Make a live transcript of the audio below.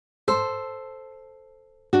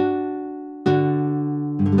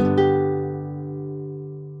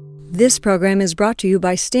This program is brought to you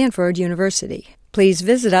by Stanford University. Please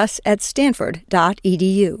visit us at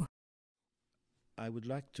stanford.edu. I would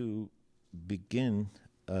like to begin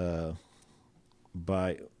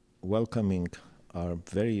by welcoming our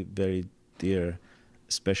very, very dear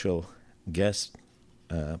special guest,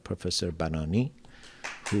 Professor Banani,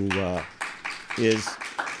 who is...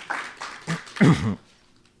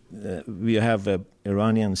 we have an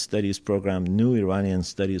Iranian studies program, new Iranian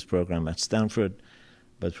studies program at Stanford,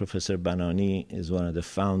 but Professor Banani is one of the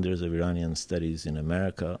founders of Iranian studies in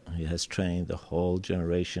America. He has trained a whole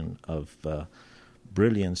generation of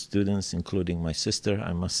brilliant students, including my sister,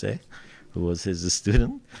 I must say, who was his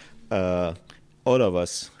student. All of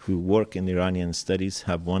us who work in Iranian studies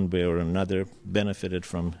have one way or another benefited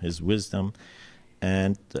from his wisdom,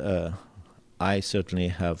 and I certainly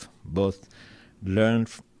have both learned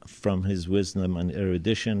from his wisdom and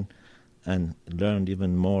erudition and learned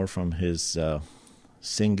even more from his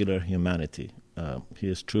singular humanity. He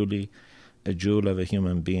is truly a jewel of a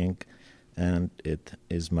human being, and it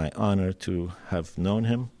is my honor to have known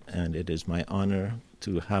him, and it is my honor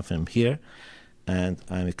to have him here. And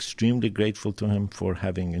I'm extremely grateful to him for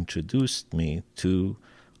having introduced me to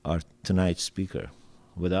our tonight's speaker.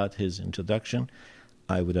 Without his introduction,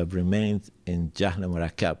 I would have remained in Jahl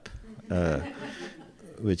Murakkab,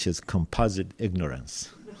 which is composite ignorance.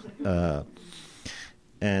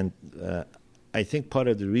 And I think part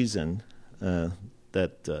of the reason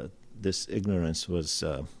that this ignorance was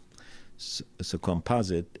so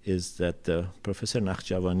composite is that Professor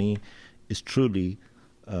Nakhjavani is truly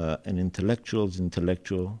an intellectual's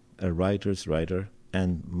intellectual, a writer's writer,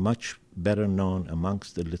 and much better known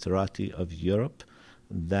amongst the literati of Europe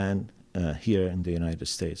than here in the United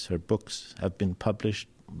States. Her books have been published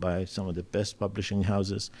by some of the best publishing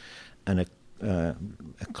houses and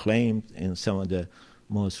acclaimed in some of the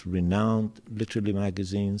most renowned literary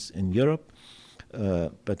magazines in Europe.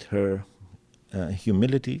 But her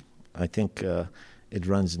humility, I think it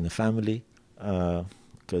runs in the family,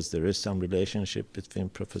 because there is some relationship between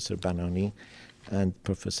Professor Banani and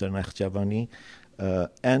Professor Nakhjavani,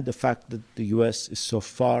 and the fact that the U.S. is so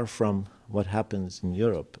far from what happens in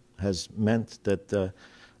Europe has meant that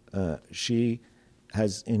she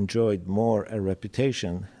has enjoyed more a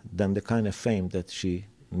reputation than the kind of fame that she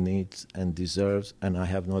needs and deserves, and I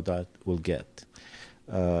have no doubt will get.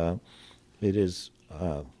 It is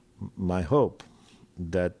my hope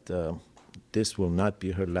that this will not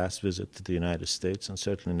be her last visit to the United States, and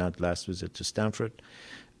certainly not last visit to Stanford,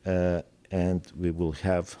 and we will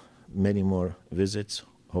have many more visits.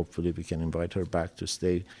 Hopefully we can invite her back to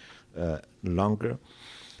stay longer.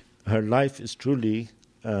 Her life is truly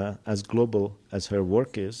as global as her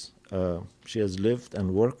work is. She has lived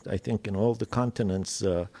and worked, I think, in all the continents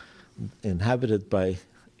inhabited by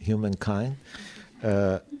humankind.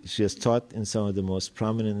 She has taught in some of the most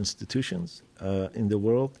prominent institutions in the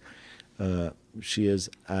world. She is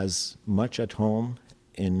as much at home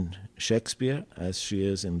in Shakespeare as she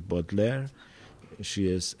is in Baudelaire. She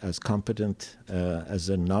is as competent as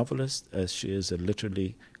a novelist as she is a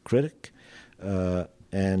literary critic.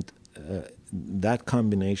 And that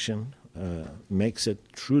combination makes her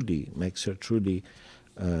truly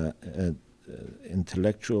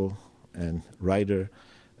intellectual and writer,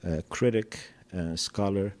 critic,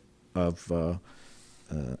 scholar of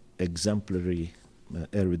exemplary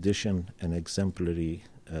erudition and exemplary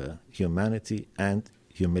humanity and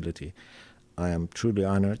humility. I am truly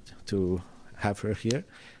honored to have her here,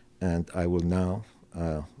 and I will now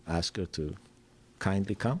ask her to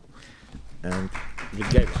kindly come and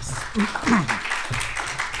regale us.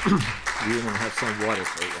 We even have some water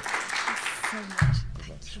for you. So much.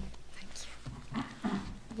 Thank you. Thank you.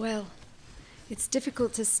 Well, it's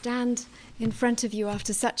difficult to stand in front of you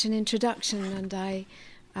after such an introduction, and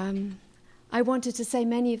I wanted to say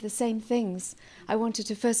many of the same things. I wanted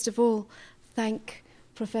to first of all thank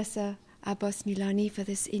Professor Abbas Milani for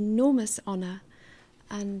this enormous honor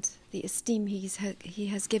and the esteem he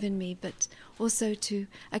has given me, but also to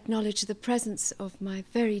acknowledge the presence of my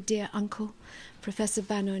very dear uncle, Professor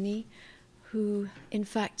Banani, who in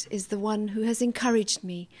fact is the one who has encouraged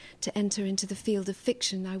me to enter into the field of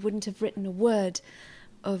fiction. I wouldn't have written a word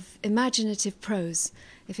of imaginative prose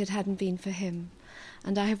if it hadn't been for him.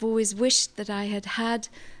 And I have always wished that I had had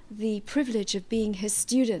the privilege of being his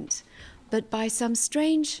student, but by some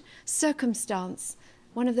strange circumstance,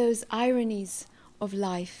 one of those ironies of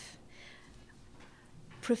life,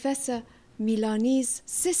 Professor Milani's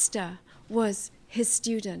sister was his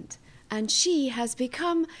student, and she has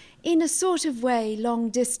become, in a sort of way, long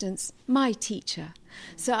distance, my teacher.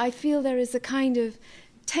 So I feel there is a kind of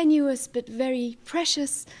tenuous but very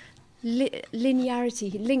precious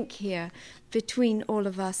link here between all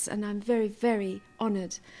of us, and I'm very, very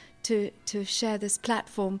honoured to share this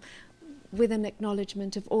platform with an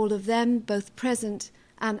acknowledgement of all of them, both present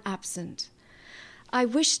and absent. I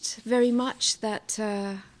wished very much that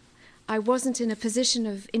I wasn't in a position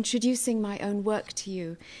of introducing my own work to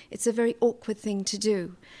you. It's a very awkward thing to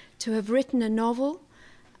do, to have written a novel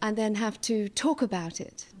and then have to talk about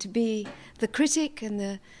it, to be the critic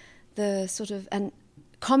and the sort of an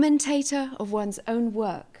commentator of one's own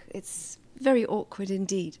work. It's very awkward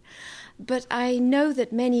indeed. But I know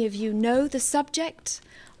that many of you know the subject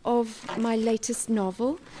of my latest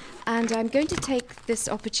novel, and I'm going to take this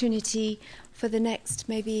opportunity for the next,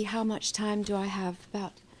 maybe how much time do I have?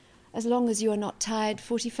 About, as long as you are not tired,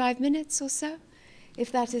 45 minutes or so?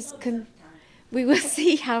 If that is... we will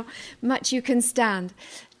see how much you can stand.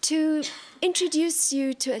 To introduce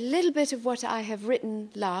you to a little bit of what I have written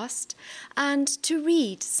last, and to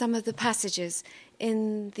read some of the passages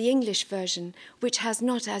in the English version, which has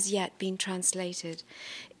not as yet been translated.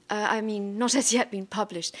 Not as yet been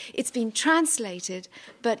published. It's been translated,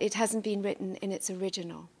 but it hasn't been written in its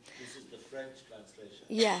original. This is the French translation.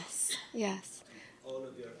 Yes, yes. All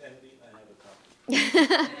of your envy, I have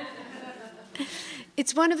a copy.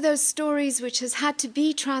 It's one of those stories which has had to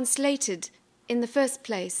be translated in the first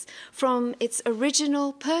place from its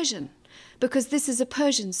original Persian, because this is a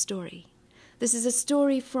Persian story. This is a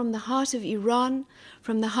story from the heart of Iran,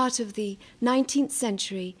 from the heart of the 19th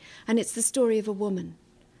century, and it's the story of a woman.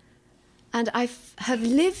 And I have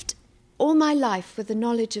lived all my life with the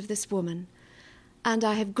knowledge of this woman, and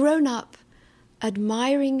I have grown up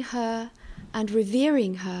admiring her and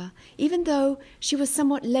revering her, even though she was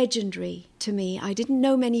somewhat legendary to me. I didn't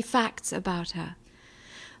know many facts about her.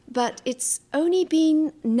 But it's only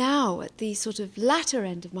been now, at the sort of latter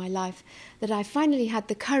end of my life, that I finally had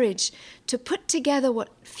the courage to put together what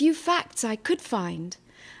few facts I could find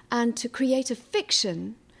and to create a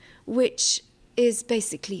fiction which is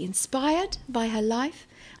basically inspired by her life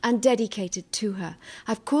and dedicated to her.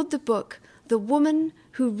 I've called the book The Woman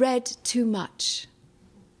Who Read Too Much.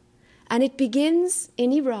 And it begins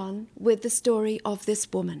in Iran with the story of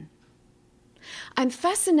this woman. I'm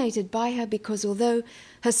fascinated by her because although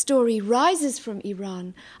her story rises from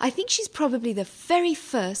Iran, I think she's probably the very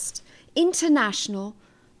first international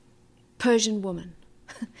Persian woman,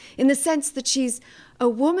 in the sense that she's a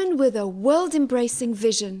woman with a world-embracing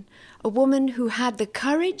vision, a woman who had the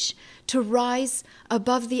courage to rise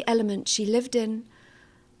above the element she lived in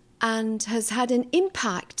and has had an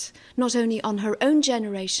impact not only on her own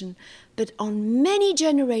generation, but on many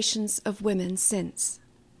generations of women since.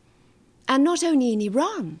 And not only in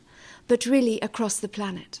Iran, but really across the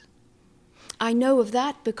planet. I know of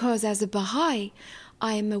that because as a Baha'i,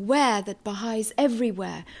 I am aware that Baha'is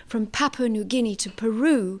everywhere, from Papua New Guinea to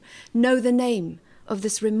Peru, know the name of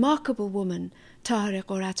this remarkable woman, Tahir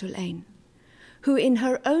Qurratul Ain, who in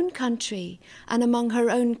her own country and among her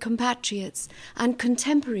own compatriots and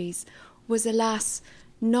contemporaries was, alas,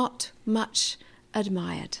 not much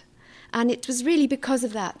admired. And it was really because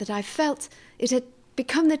of that I felt it had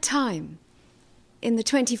become the time in the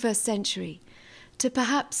 21st century to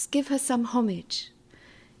perhaps give her some homage.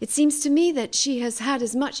 It seems to me that she has had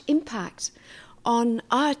as much impact on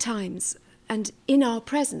our times and in our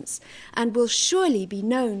presence, and will surely be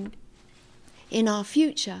known in our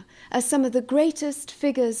future as some of the greatest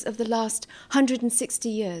figures of the last 160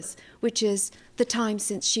 years, which is the time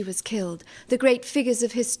since she was killed. The great figures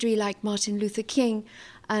of history like Martin Luther King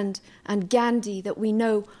and Gandhi that we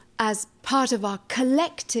know as part of our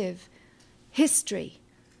collective history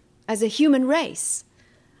as a human race.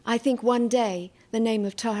 I think one day the name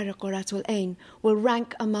of Tahir Qurratul Ain will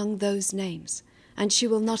rank among those names, and she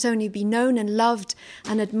will not only be known and loved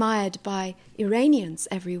and admired by Iranians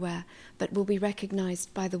everywhere, but will be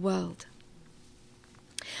recognized by the world.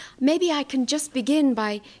 Maybe I can just begin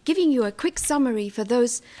by giving you a quick summary for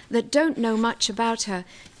those that don't know much about her,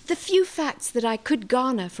 the few facts that I could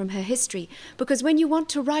garner from her history, because when you want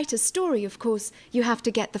to write a story, of course, you have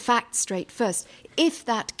to get the facts straight first. If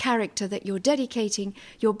that character that you're dedicating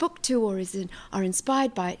your book to or are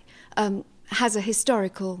inspired by has a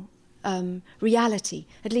historical reality,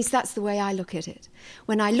 at least that's the way I look at it.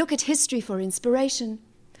 When I look at history for inspiration,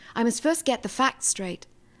 I must first get the facts straight,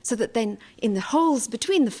 so that then in the holes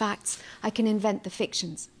between the facts, I can invent the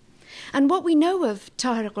fictions. And what we know of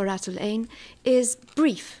Tahir Qurratul Ain is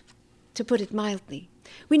brief, to put it mildly.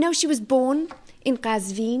 We know she was born in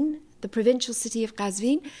Qazvin, the provincial city of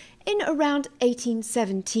Qazvin, in around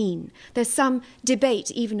 1817. There's some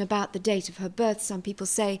debate even about the date of her birth. Some people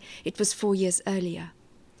say it was 4 years earlier.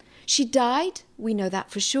 She died, we know that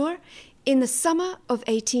for sure, in the summer of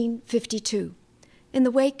 1852, in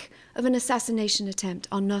the wake of an assassination attempt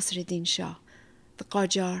on Nasruddin Shah, the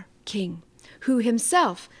Qajar king, who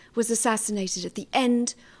himself was assassinated at the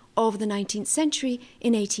end of the 19th century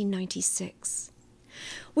in 1896.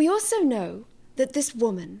 We also know that this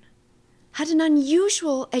woman had an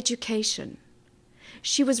unusual education.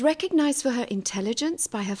 She was recognized for her intelligence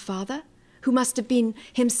by her father, who must have been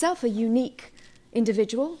himself a unique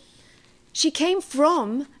individual. She came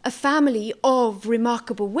from a family of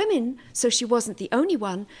remarkable women, so she wasn't the only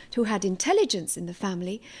one who had intelligence in the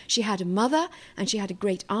family. She had a mother, and she had a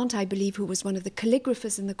great aunt, I believe, who was one of the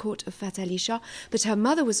calligraphers in the court of Fath Ali Shah. But her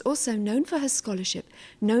mother was also known for her scholarship,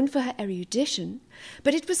 known for her erudition.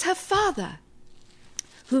 But it was her father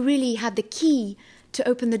who really had the key to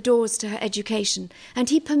open the doors to her education, and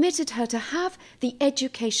he permitted her to have the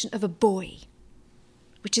education of a boy,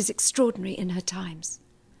 which is extraordinary in her times.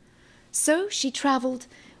 So she travelled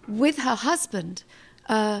with her husband,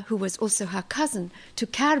 who was also her cousin, to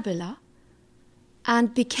Karbala,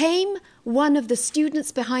 and became one of the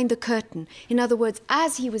students behind the curtain. In other words,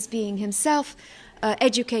 as he was being himself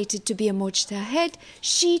educated to be a mujtahid,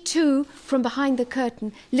 she too, from behind the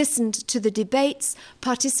curtain, listened to the debates,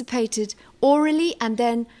 participated orally, and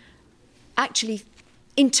then actually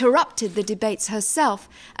interrupted the debates herself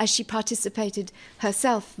as she participated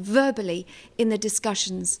herself verbally in the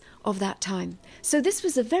discussions of that time. So this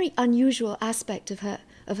was a very unusual aspect of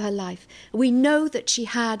her life. We know that she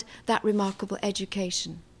had that remarkable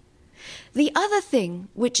education. The other thing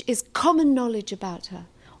which is common knowledge about her,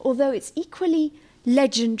 although it's equally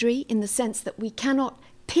legendary in the sense that we cannot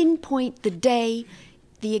pinpoint the day,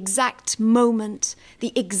 the exact moment,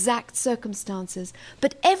 the exact circumstances,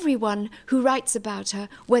 but everyone who writes about her,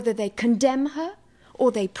 whether they condemn her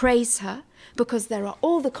or they praise her, because there are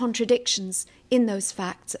all the contradictions in those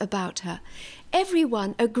facts about her,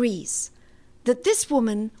 everyone agrees that this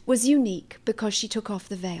woman was unique because she took off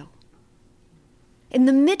the veil. In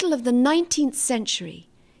the middle of the 19th century,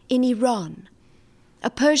 in Iran,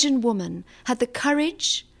 a Persian woman had the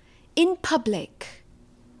courage, in public,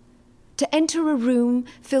 to enter a room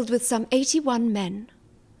filled with some 81 men,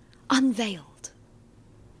 unveiled.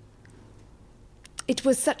 It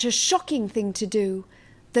was such a shocking thing to do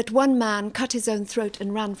that one man cut his own throat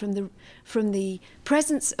and ran from the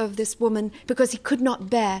presence of this woman because he could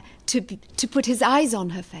not bear to put his eyes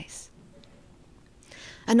on her face.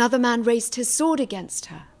 Another man raised his sword against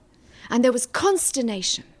her, and there was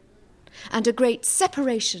consternation and a great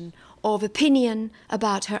separation of opinion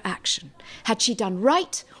about her action. Had she done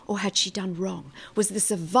right or had she done wrong? Was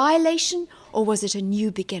this a violation or was it a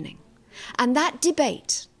new beginning? And that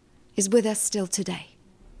debate is with us still today.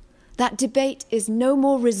 That debate is no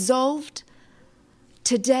more resolved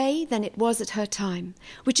today than it was at her time,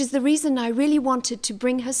 which is the reason I really wanted to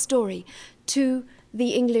bring her story to the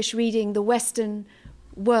English reading, the Western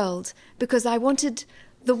world, because I wanted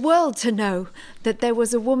the world to know that there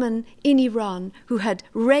was a woman in Iran who had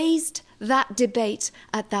raised that debate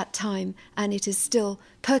at that time, and it is still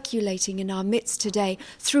percolating in our midst today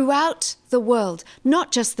throughout the world,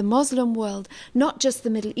 not just the Muslim world, not just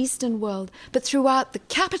the Middle Eastern world, but throughout the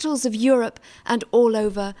capitals of Europe and all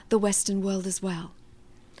over the Western world as well.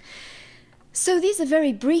 So these are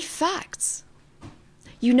very brief facts.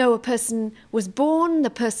 You know, a person was born,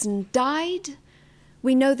 the person died.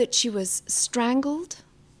 We know that she was strangled.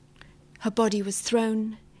 Her body was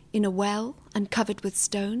thrown in a well and covered with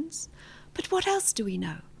stones. But what else do we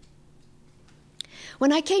know?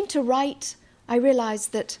 When I came to write, I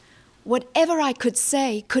realized that whatever I could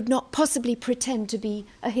say could not possibly pretend to be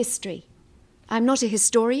a history. I'm not a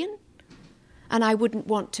historian, and I wouldn't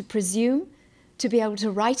want to presume to be able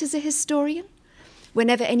to write as a historian.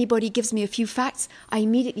 Whenever anybody gives me a few facts, I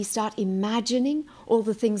immediately start imagining all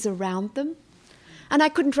the things around them. And I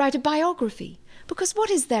couldn't write a biography, because what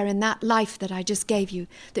is there in that life that I just gave you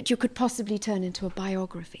that you could possibly turn into a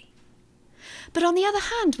biography? But on the other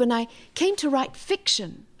hand, when I came to write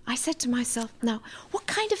fiction, I said to myself, now, what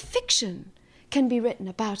kind of fiction can be written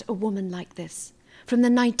about a woman like this from the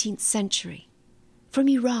 19th century, from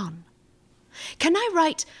Iran? Can I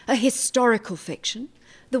write a historical fiction,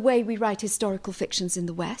 the way we write historical fictions in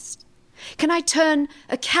the West? Can I turn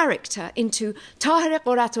a character into Tahir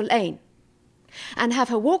Quratul Ain and have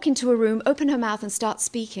her walk into a room, open her mouth and start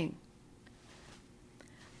speaking?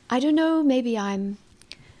 I don't know, maybe I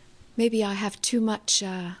have too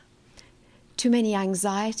many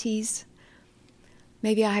anxieties.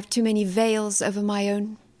 Maybe I have too many veils over my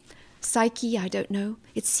own psyche, I don't know.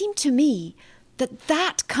 It seemed to me that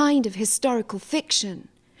that kind of historical fiction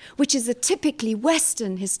which is a typically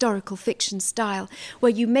Western historical fiction style,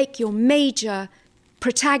 where you make your major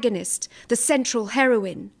protagonist the central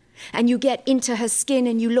heroine, and you get into her skin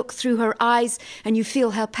and you look through her eyes and you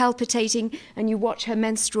feel her palpitating and you watch her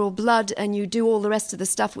menstrual blood and you do all the rest of the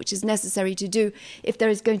stuff which is necessary to do if there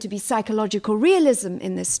is going to be psychological realism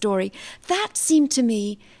in this story. That seemed to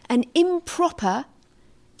me an improper,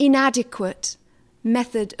 inadequate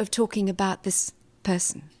method of talking about this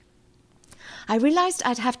person. I realized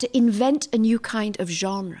I'd have to invent a new kind of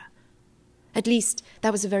genre. At least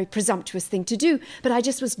that was a very presumptuous thing to do, but I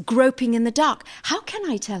just was groping in the dark. How can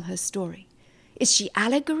I tell her story? Is she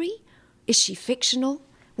allegory? Is she fictional?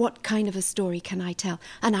 What kind of a story can I tell?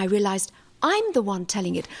 And I realized I'm the one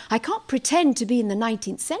telling it. I can't pretend to be in the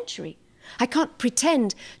 19th century. I can't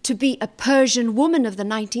pretend to be a Persian woman of the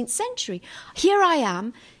 19th century. Here I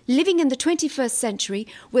am, living in the 21st century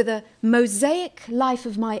with a mosaic life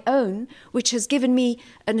of my own, which has given me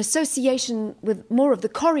an association with more of the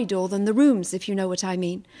corridor than the rooms, if you know what I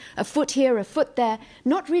mean. A foot here, a foot there,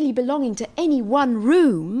 not really belonging to any one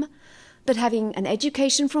room, but having an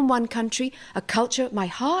education from one country, a culture, my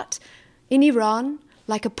heart in Iran,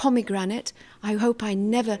 like a pomegranate. I hope I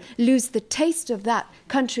never lose the taste of that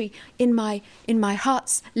country in my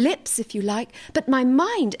heart's lips, if you like, but my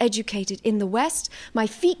mind educated in the West, my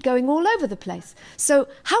feet going all over the place. So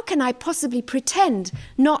how can I possibly pretend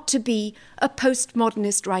not to be a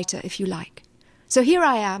postmodernist writer, if you like? So here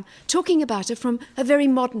I am, talking about it from a very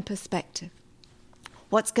modern perspective.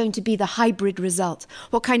 What's going to be the hybrid result?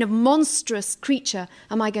 What kind of monstrous creature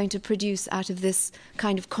am I going to produce out of this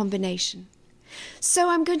kind of combination? So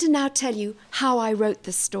I'm going to now tell you how I wrote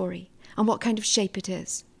this story and what kind of shape it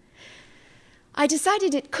is. I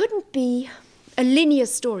decided it couldn't be a linear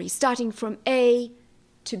story starting from A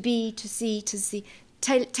to B to C to Z,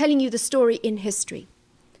 telling you the story in history.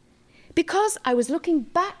 Because I was looking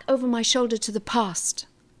back over my shoulder to the past.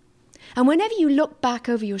 And whenever you look back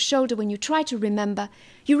over your shoulder, when you try to remember,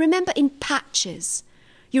 you remember in patches.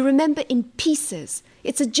 You remember in pieces.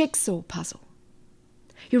 It's a jigsaw puzzle.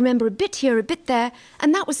 You remember a bit here, a bit there,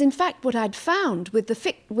 and that was in fact what I'd found with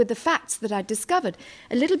the facts that I'd discovered.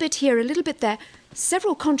 A little bit here, a little bit there,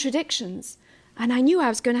 several contradictions, and I knew I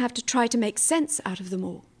was going to have to try to make sense out of them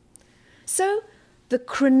all. So the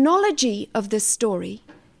chronology of this story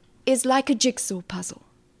is like a jigsaw puzzle.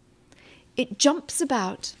 It jumps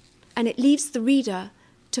about, and it leaves the reader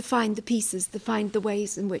to find the pieces, to find the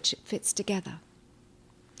ways in which it fits together.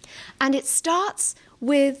 And it starts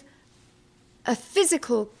with a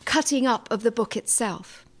physical cutting up of the book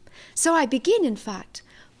itself. So I begin, in fact,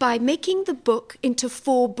 by making the book into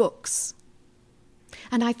 4 books.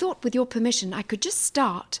 And I thought, with your permission, I could just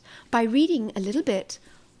start by reading a little bit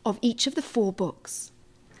of each of the 4 books.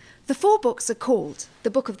 The 4 books are called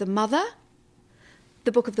the Book of the Mother,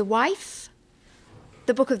 the Book of the Wife,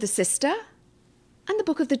 the Book of the Sister, and the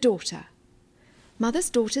Book of the Daughter.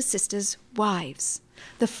 Mothers, daughters, sisters, wives.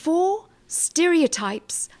 The 4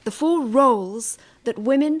 stereotypes, the 4 roles that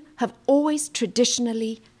women have always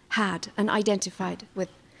traditionally had and identified with.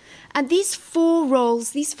 And these 4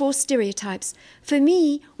 roles, these 4 stereotypes, for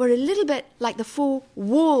me, were a little bit like the 4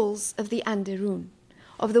 walls of the Anderun,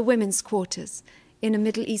 of the women's quarters in a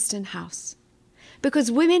Middle Eastern house. Because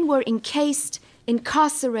women were encased,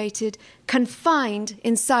 incarcerated, confined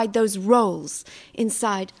inside those roles,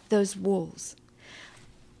 inside those walls.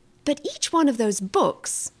 But each one of those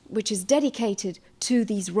books, which is dedicated to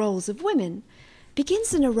these roles of women,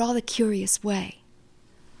 begins in a rather curious way.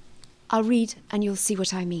 I'll read and you'll see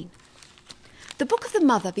what I mean. The Book of the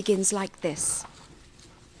Mother begins like this.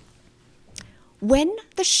 When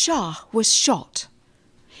the Shah was shot,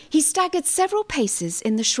 he staggered several paces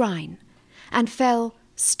in the shrine and fell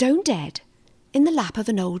stone dead in the lap of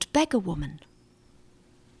an old beggar woman.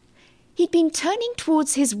 He'd been turning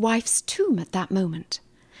towards his wife's tomb at that moment,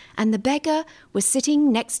 and the beggar was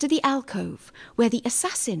sitting next to the alcove where the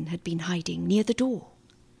assassin had been hiding near the door.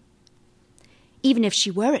 Even if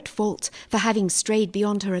she were at fault for having strayed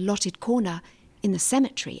beyond her allotted corner in the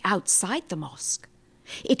cemetery outside the mosque,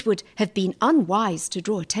 it would have been unwise to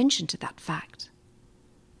draw attention to that fact.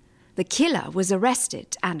 The killer was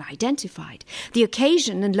arrested and identified. The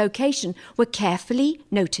occasion and location were carefully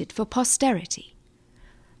noted for posterity.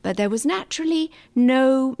 But there was naturally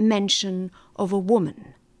no mention of a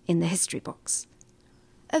woman in the history books.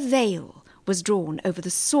 A veil was drawn over the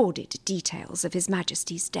sordid details of His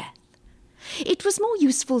Majesty's death. It was more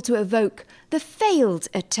useful to evoke the failed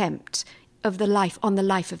attempt on the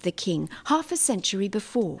life of the king half a century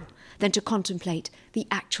before than to contemplate the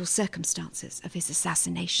actual circumstances of his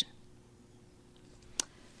assassination.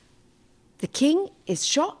 The king is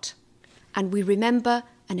shot, and we remember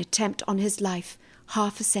an attempt on his life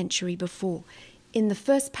half a century before. In the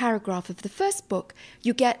first paragraph of the first book,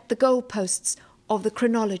 you get the goalposts of the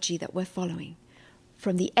chronology that we're following.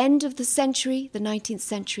 From the end of the century, the 19th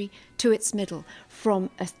century, to its middle. From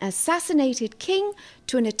an assassinated king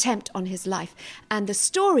to an attempt on his life. And the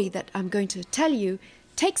story that I'm going to tell you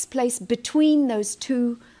takes place between those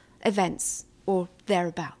two events, or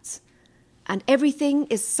thereabouts. And everything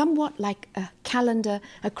is somewhat like a calendar,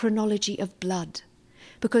 a chronology of blood.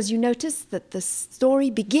 Because you notice that the story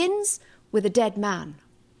begins with a dead man.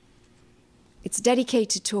 It's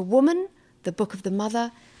dedicated to a woman, the book of the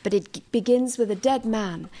mother, but it begins with a dead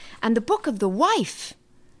man. And the book of the wife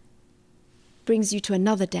brings you to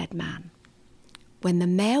another dead man. When the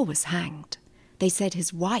mayor was hanged, they said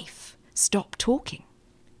his wife stopped talking.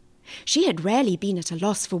 She had rarely been at a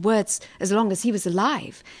loss for words as long as he was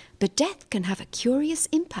alive, but death can have a curious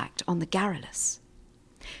impact on the garrulous.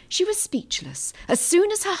 She was speechless as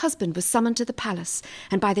soon as her husband was summoned to the palace,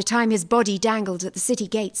 and by the time his body dangled at the city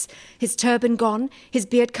gates, his turban gone, his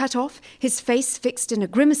beard cut off, his face fixed in a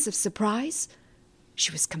grimace of surprise,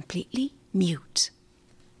 she was completely mute.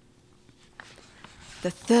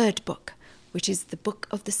 The third book, which is the book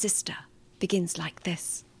of the sister, begins like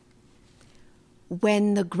this.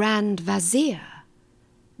 When the Grand Vizier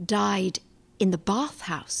died in the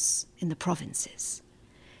bathhouse in the provinces,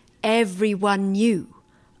 everyone knew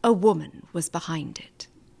a woman was behind it.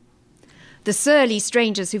 The surly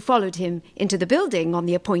strangers who followed him into the building on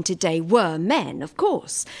the appointed day were men, of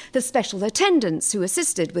course. The special attendants who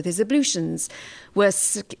assisted with his ablutions were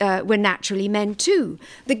naturally men too.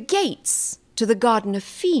 The gates to the Garden of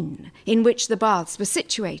Fine, in which the baths were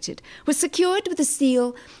situated, was secured with the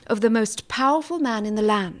seal of the most powerful man in the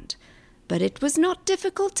land. But it was not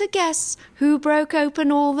difficult to guess who broke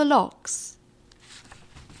open all the locks.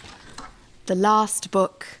 The last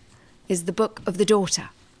book is the book of the daughter,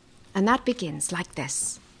 and that begins like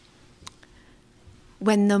this.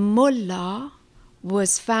 When the mullah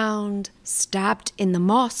was found stabbed in the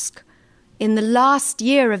mosque in the last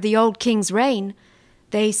year of the old king's reign,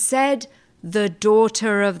 they said the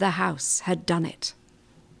daughter of the house had done it.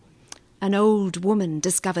 An old woman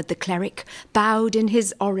discovered the cleric, bowed in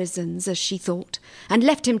his orisons, as she thought, and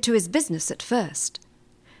left him to his business at first.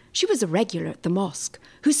 She was a regular at the mosque,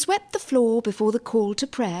 who swept the floor before the call to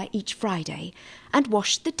prayer each Friday and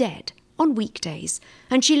washed the dead on weekdays,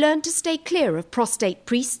 and she learned to stay clear of prostate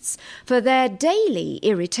priests, for their daily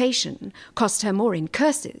irritation cost her more in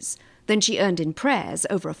curses than she earned in prayers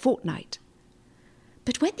over a fortnight.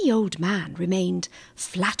 But when the old man remained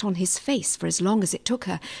flat on his face for as long as it took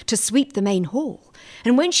her to sweep the main hall,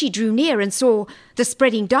 and when she drew near and saw the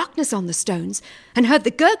spreading darkness on the stones, and heard the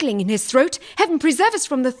gurgling in his throat, heaven preserve us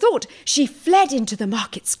from the thought, she fled into the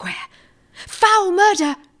market square. "Foul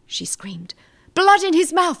murder!" she screamed. "Blood in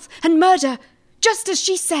his mouth, and murder, just as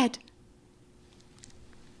she said."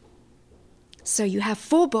 So you have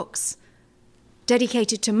 4 books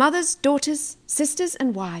dedicated to mothers, daughters, sisters,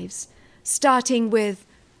 and wives, starting with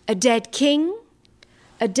a dead king,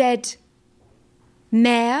 a dead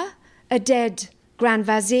mayor, a dead Grand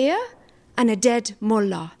Vizier, and a dead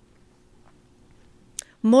mullah.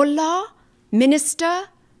 Mullah, minister,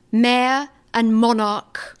 mayor, and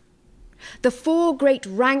monarch. The 4 great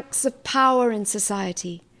ranks of power in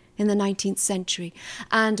society in the 19th century.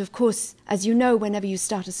 And of course, as you know, whenever you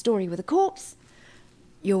start a story with a corpse,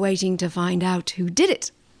 you're waiting to find out who did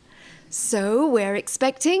it. So we're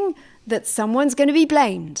expecting that someone's going to be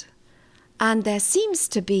blamed. And there seems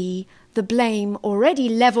to be the blame already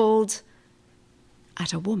levelled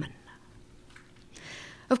at a woman.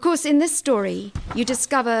 Of course, in this story, you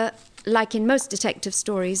discover, like in most detective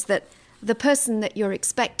stories, that the person that you're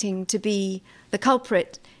expecting to be the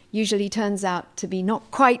culprit usually turns out to be not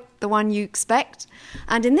quite the one you expect.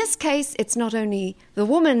 And in this case, it's not only the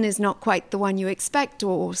woman is not quite the one you expect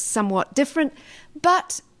or somewhat different,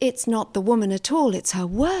 but it's not the woman at all, it's her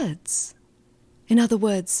words. In other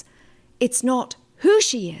words, it's not who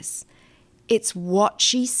she is, it's what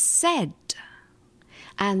she said.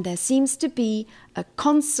 And there seems to be a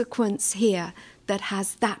consequence here that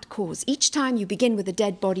has that cause. Each time you begin with a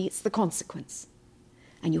dead body, it's the consequence.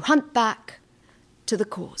 And you hunt back to the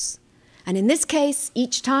cause. And in this case,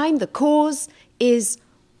 each time the cause is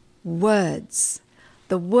words.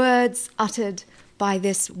 The words uttered by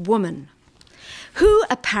this woman, who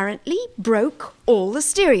apparently broke all the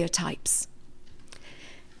stereotypes.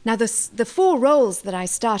 Now, the 4 roles that I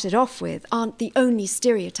started off with aren't the only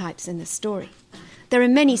stereotypes in this story. There are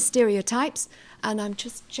many stereotypes And I'm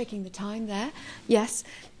just checking the time there. Yes,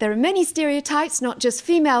 there are many stereotypes, not just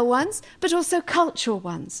female ones, but also cultural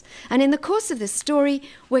ones. And in the course of this story,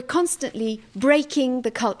 we're constantly breaking the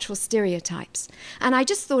cultural stereotypes. And I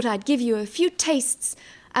just thought I'd give you a few tastes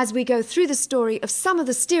as we go through the story of some of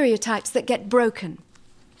the stereotypes that get broken.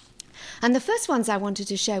 And the first ones I wanted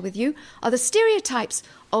to share with you are the stereotypes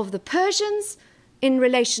of the Persians in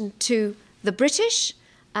relation to the British,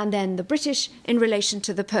 and then the British in relation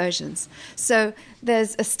to the Persians. So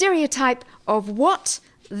there's a stereotype of what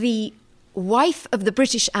the wife of the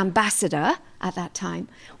British ambassador at that time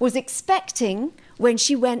was expecting when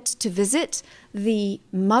she went to visit the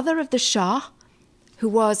mother of the Shah, who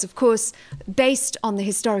was, of course, based on the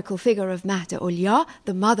historical figure of Mahd Ulya,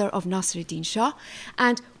 the mother of Nasruddin Shah.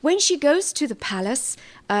 And when she goes to the palace,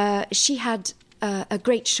 she had a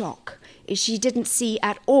great shock. She didn't see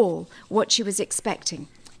at all what she was expecting.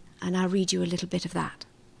 And I'll read you a little bit of that.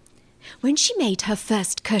 When she made her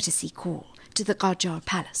first courtesy call to the Qajar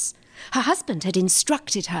palace, her husband had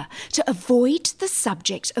instructed her to avoid the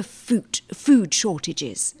subject of food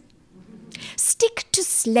shortages. "Stick to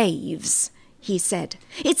slaves," he said.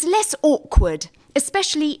 "It's less awkward,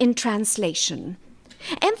 especially in translation.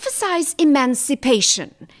 Emphasize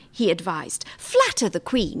emancipation," he advised. "Flatter the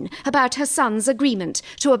Queen about her son's agreement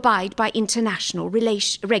to abide by international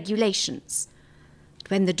regulations."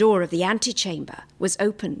 When the door of the antechamber was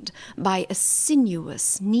opened by a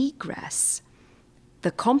sinuous negress,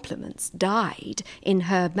 the compliments died in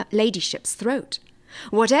her ladyship's throat.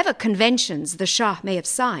 Whatever conventions the Shah may have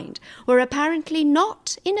signed were apparently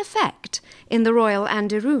not in effect in the royal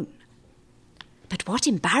Anderun. But what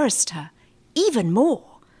embarrassed her even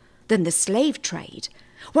more than the slave trade,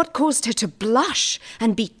 what caused her to blush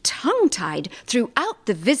and be tongue-tied throughout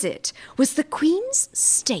the visit, was the Queen's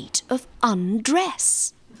state of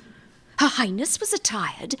undress. Her Highness was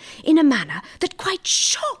attired in a manner that quite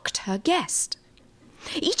shocked her guest.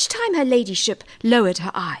 Each time her ladyship lowered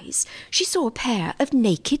her eyes, she saw a pair of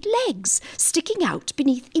naked legs sticking out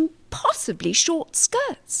beneath impossibly short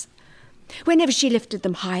skirts. Whenever she lifted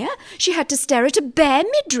them higher, she had to stare at a bare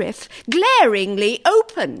midriff, glaringly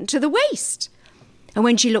open to the waist. And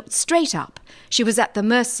when she looked straight up, she was at the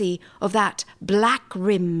mercy of that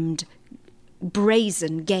black-rimmed,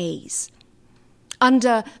 brazen gaze.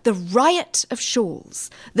 Under the riot of shawls,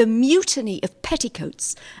 the mutiny of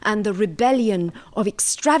petticoats, and the rebellion of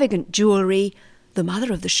extravagant jewellery, the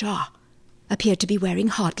mother of the Shah appeared to be wearing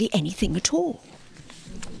hardly anything at all.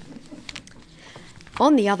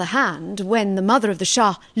 On the other hand, when the mother of the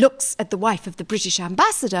Shah looks at the wife of the British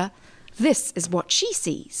ambassador, this is what she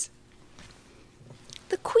sees.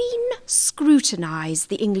 The Queen scrutinised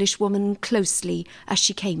the Englishwoman closely as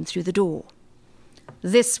she came through the door.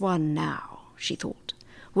 This one now, she thought,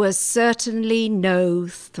 was certainly no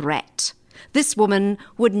threat. This woman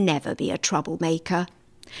would never be a troublemaker.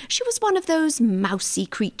 She was one of those mousy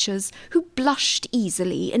creatures who blushed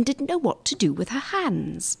easily and didn't know what to do with her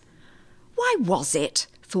hands. Why was it,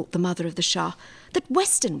 thought the mother of the Shah, that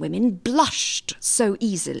Western women blushed so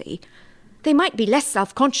easily? They might be less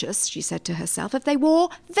self-conscious, she said to herself, if they wore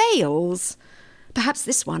veils. Perhaps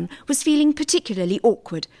this one was feeling particularly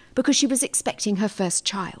awkward because she was expecting her first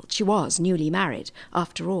child. She was newly married,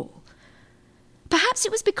 after all. Perhaps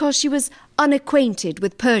it was because she was unacquainted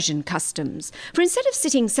with Persian customs, for instead of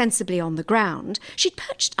sitting sensibly on the ground, she'd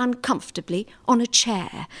perched uncomfortably on a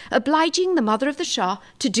chair, obliging the mother of the Shah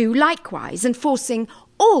to do likewise and forcing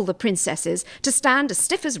all the princesses to stand as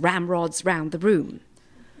stiff as ramrods round the room.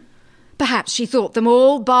 Perhaps she thought them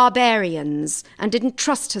all barbarians and didn't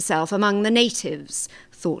trust herself among the natives,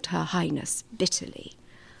 thought Her Highness bitterly.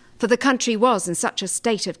 For the country was in such a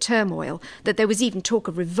state of turmoil that there was even talk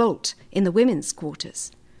of revolt in the women's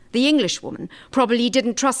quarters. The Englishwoman probably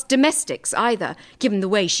didn't trust domestics either, given the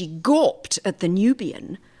way she gawped at the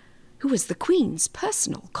Nubian, who was the Queen's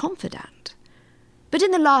personal confidant. But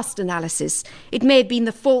in the last analysis, it may have been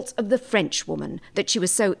the fault of the Frenchwoman that she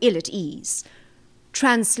was so ill at ease.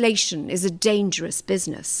 Translation is a dangerous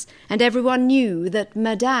business, and everyone knew that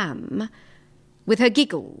Madame, with her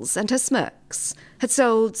giggles and her smirks, had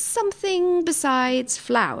sold something besides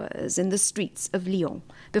flowers in the streets of Lyon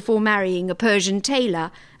before marrying a Persian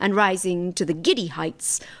tailor and rising to the giddy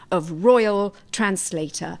heights of royal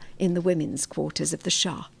translator in the women's quarters of the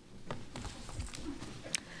Shah.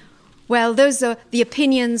 Well, those are the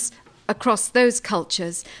opinions across those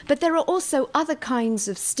cultures, but there are also other kinds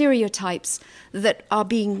of stereotypes that are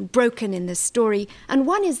being broken in this story, and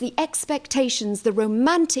one is the expectations, the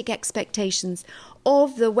romantic expectations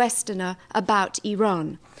of the Westerner about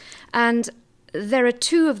Iran. And there are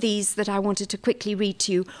two of these that I wanted to quickly read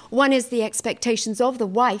to you. One is the expectations of the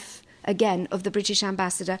wife again, of the British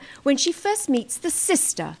ambassador when she first meets the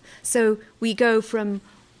sister. So we go from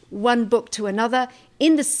one book to another.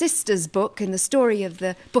 In the sister's book, in the story of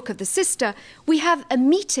the book of the sister, we have a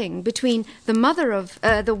meeting between the mother of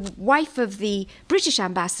the wife of the British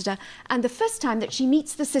ambassador and the first time that she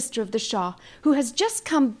meets the sister of the Shah, who has just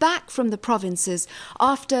come back from the provinces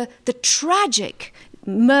after the tragic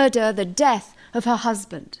murder, the death of her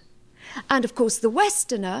husband. And of course the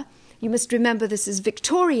Westerner, you must remember this is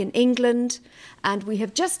Victorian England, and we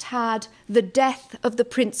have just had the death of the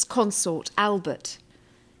Prince Consort, Albert,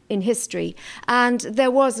 in history. And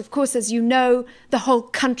there was, of course, as you know, the whole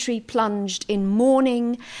country plunged in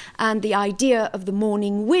mourning, and the idea of the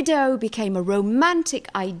mourning widow became a romantic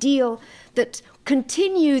ideal that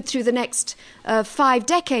continued through the next 5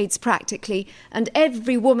 decades practically, and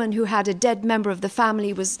every woman who had a dead member of the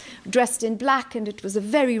family was dressed in black, and it was a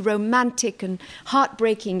very romantic and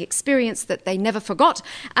heartbreaking experience that they never forgot,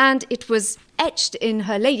 and it was etched in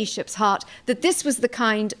her ladyship's heart that this was the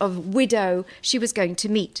kind of widow she was going to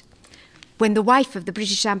meet. When the wife of the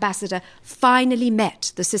British ambassador finally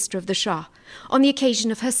met the sister of the Shah on the occasion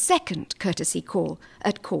of her second courtesy call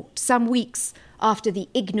at court, some weeks after the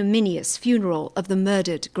ignominious funeral of the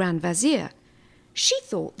murdered Grand Vizier, she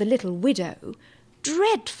thought the little widow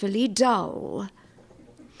dreadfully dull.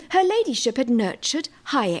 Her ladyship had nurtured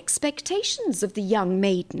high expectations of the young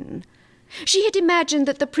maiden. She had imagined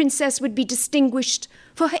that the princess would be distinguished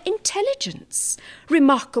for her intelligence,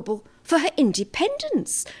 remarkable for her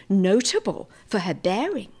independence, notable for her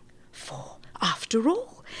bearing. For, after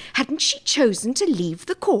all, hadn't she chosen to leave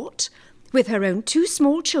the court with her own 2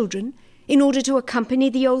 small children in order to accompany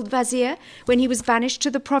the old vizier when he was banished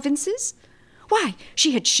to the provinces? Why,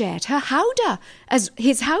 she had shared her howdah,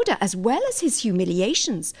 his howdah as well as his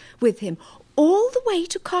humiliations with him, all the way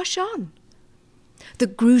to Kashan. The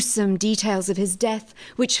gruesome details of his death,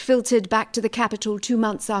 which filtered back to the capital 2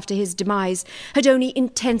 months after his demise, had only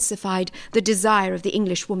intensified the desire of the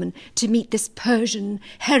Englishwoman to meet this Persian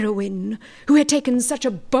heroine who had taken such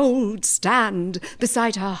a bold stand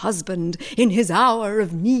beside her husband in his hour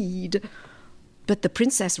of need. But the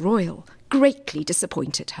Princess Royal greatly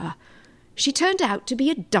disappointed her. She turned out to be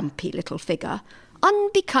a dumpy little figure,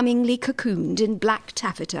 unbecomingly cocooned in black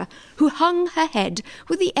taffeta, who hung her head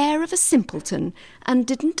with the air of a simpleton and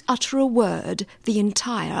didn't utter a word the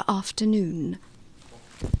entire afternoon.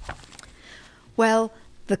 Well,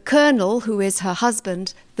 the colonel, who is her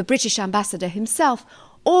husband, the British ambassador himself,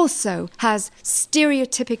 also has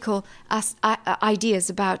stereotypical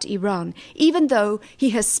ideas about Iran, even though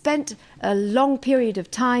he has spent a long period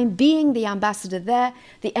of time being the ambassador there,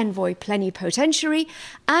 the envoy plenipotentiary,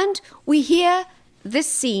 and we hear this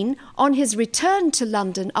scene on his return to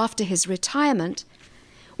London after his retirement.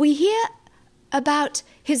 We hear about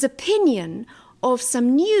his opinion of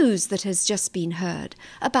some news that has just been heard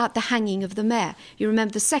about the hanging of the mayor. You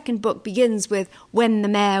remember the second book begins with when the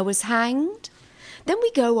mayor was hanged. Then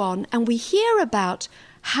we go on and we hear about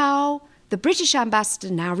how the British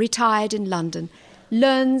ambassador, now retired in London,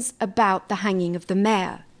 learns about the hanging of the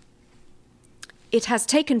mayor. It has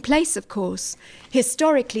taken place, of course.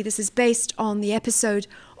 Historically, this is based on the episode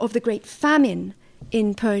of the Great Famine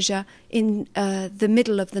in Persia in the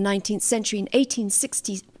middle of the 19th century. In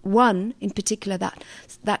 1861, in particular,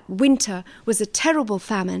 that winter was a terrible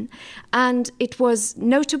famine, and it was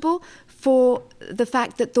notable for the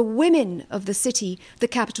fact that the women of the city, the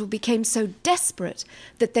capital, became so desperate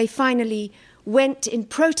that they finally went in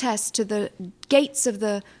protest to the gates of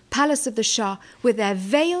the palace of the Shah with their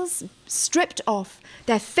veils stripped off,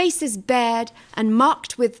 their faces bared and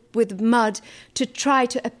marked with mud to try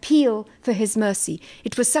to appeal for his mercy.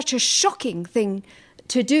 It was such a shocking thing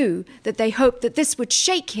to do that they hoped that this would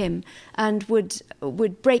shake him and would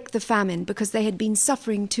break the famine, because they had been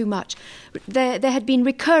suffering too much. There had been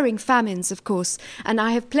recurring famines, of course, and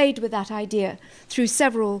I have played with that idea through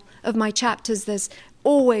several of my chapters. There's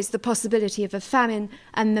always the possibility of a famine,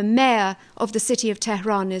 and the mayor of the city of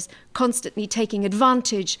Tehran is constantly taking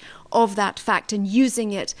advantage of that fact and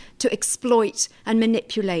using it to exploit and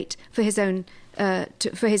manipulate for his own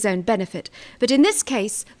benefit. But in this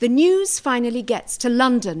case, the news finally gets to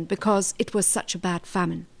London because it was such a bad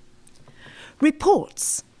famine.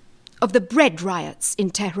 Reports of the bread riots in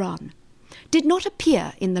Tehran did not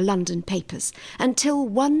appear in the London papers until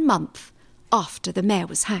 1 month after the mayor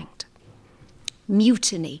was hanged.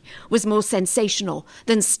 Mutiny was more sensational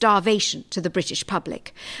than starvation to the British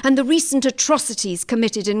public, and the recent atrocities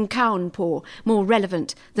committed in Cawnpore more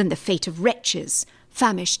relevant than the fate of wretches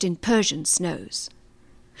famished in Persian snows.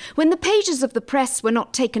 When the pages of the press were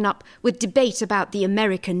not taken up with debate about the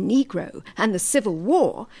American Negro and the Civil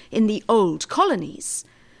War in the old colonies,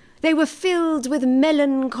 They were filled with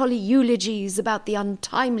melancholy eulogies about the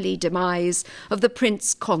untimely demise of the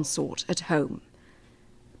prince consort at home.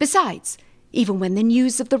 Besides, even when the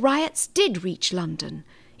news of the riots did reach London,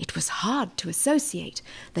 it was hard to associate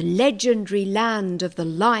the legendary land of the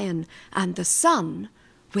lion and the sun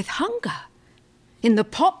with hunger. In the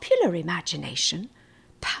popular imagination,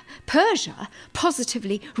 Persia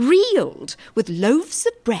positively reeled with loaves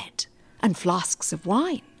of bread and flasks of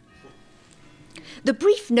wine. The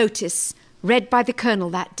brief notice read by the colonel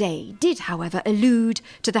that day did, however, allude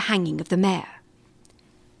to the hanging of the mayor.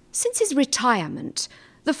 Since his retirement,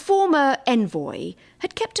 the former envoy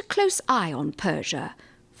had kept a close eye on Persia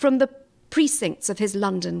from the precincts of his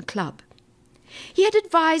London club. He had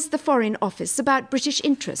advised the Foreign Office about British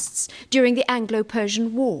interests during the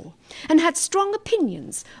Anglo-Persian War and had strong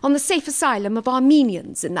opinions on the safe asylum of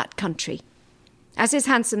Armenians in that country. As his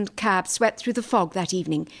hansom cab swept through the fog that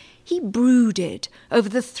evening, he brooded over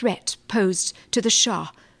the threat posed to the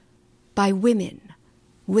Shah by women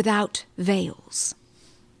without veils.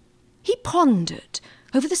 He pondered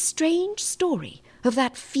over the strange story of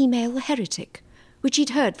that female heretic, which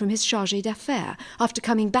he'd heard from his chargé d'affaires after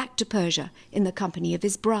coming back to Persia in the company of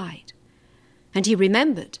his bride. And he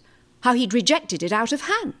remembered how he'd rejected it out of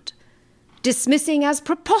hand, dismissing as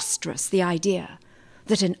preposterous the idea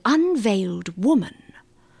that an unveiled woman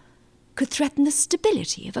could threaten the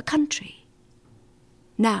stability of a country.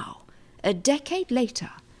 Now, a decade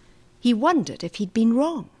later, he wondered if he'd been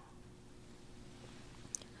wrong.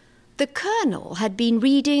 The colonel had been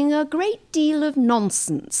reading a great deal of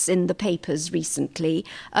nonsense in the papers recently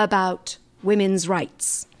about women's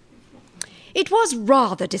rights. It was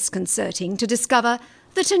rather disconcerting to discover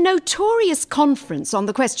that a notorious conference on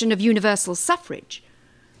the question of universal suffrage,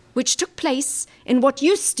 which took place in what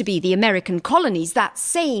used to be the American colonies that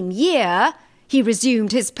same year he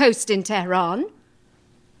resumed his post in Tehran,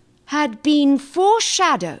 had been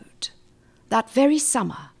foreshadowed that very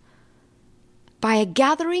summer by a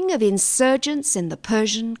gathering of insurgents in the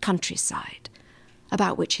Persian countryside,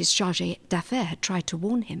 about which his chargé d'affaires had tried to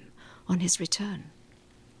warn him on his return.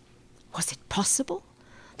 Was it possible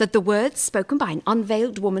that the words spoken by an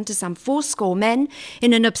unveiled woman to some 80 men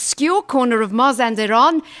in an obscure corner of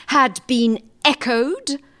Mazandaran had been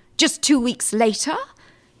echoed just 2 weeks later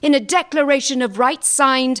in a Declaration of Rights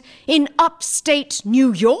signed in upstate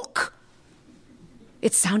New York?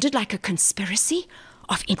 It sounded like a conspiracy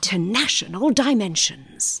of international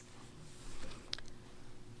dimensions.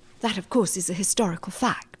 That, of course, is a historical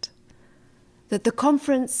fact, that the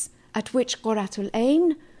conference at which Qurratul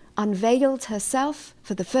Ain unveiled herself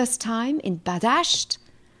for the first time in Badasht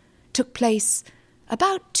took place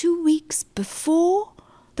about 2 weeks before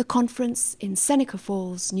the conference in Seneca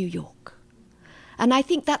Falls, New York. And I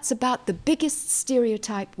think that's about the biggest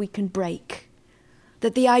stereotype we can break,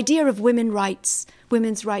 that the idea of women's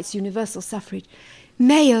rights, universal suffrage,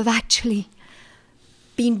 may have actually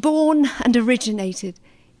been born and originated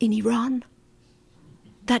in Iran.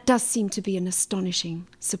 That does seem to be an astonishing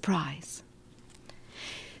surprise.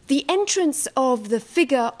 The entrance of the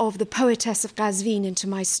figure of the poetess of Qazvin into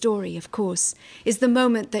my story, of course, is the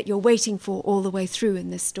moment that you're waiting for all the way through in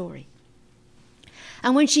this story.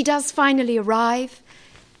 And when she does finally arrive,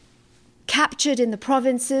 captured in the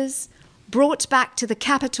provinces, brought back to the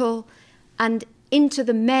capital and into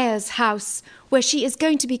the mayor's house, where she is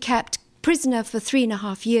going to be kept prisoner for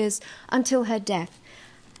 3.5 years until her death,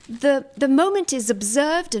 the moment is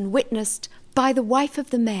observed and witnessed by the wife of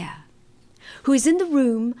the mayor, who is in the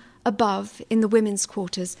room above in the women's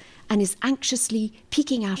quarters and is anxiously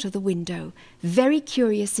peeking out of the window, very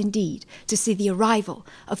curious indeed to see the arrival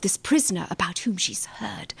of this prisoner about whom she's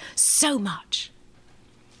heard so much.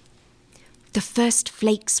 The first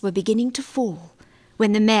flakes were beginning to fall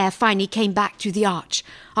when the mayor finally came back through the arch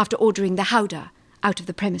after ordering the howdah out of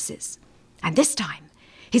the premises. And this time,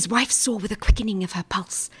 his wife saw with a quickening of her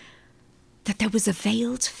pulse that there was a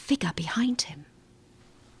veiled figure behind him.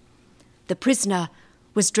 The prisoner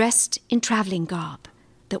was dressed in travelling garb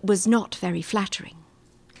that was not very flattering.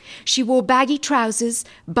 She wore baggy trousers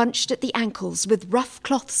bunched at the ankles with rough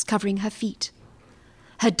cloths covering her feet.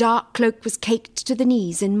 Her dark cloak was caked to the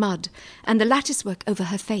knees in mud, and the latticework over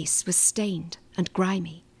her face was stained and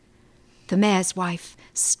grimy. The mayor's wife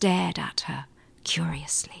stared at her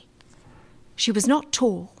curiously. She was not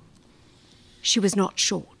tall. She was not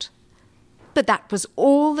short. But that was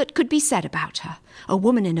all that could be said about her. A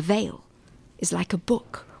woman in a veil is like a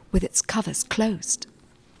book with its covers closed.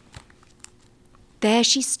 There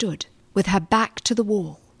she stood, with her back to the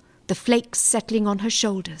wall, the flakes settling on her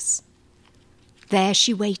shoulders. There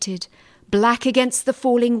she waited, black against the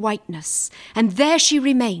falling whiteness, and there she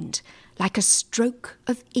remained, like a stroke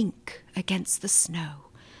of ink against the snow,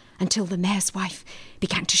 until the mayor's wife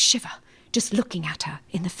began to shiver just looking at her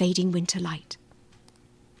in the fading winter light.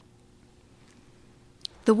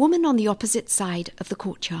 The woman on the opposite side of the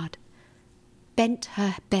courtyard bent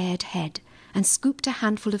her bared head and scooped a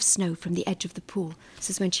handful of snow from the edge of the pool.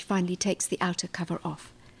 This is when she finally takes the outer cover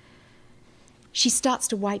off. She starts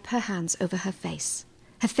to wipe her hands over her face.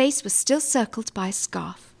 Her face was still circled by a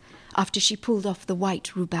scarf after she pulled off the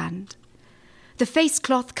white ruband. The face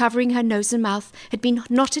cloth covering her nose and mouth had been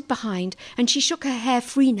knotted behind, and she shook her hair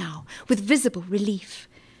free now with visible relief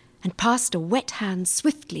and passed a wet hand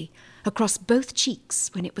swiftly across both cheeks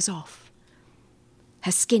when it was off.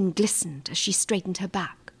 Her skin glistened as she straightened her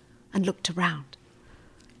back and looked around.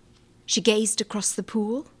 She gazed across the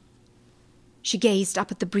pool. She gazed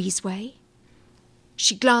up at the breezeway.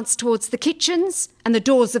 She glanced towards the kitchens and the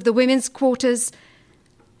doors of the women's quarters,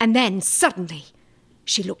 and then suddenly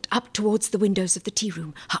she looked up towards the windows of the tea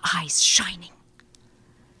room, her eyes shining.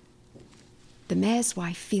 The mayor's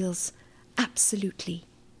wife feels absolutely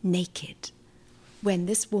naked when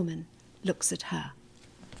this woman looks at her.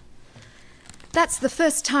 That's the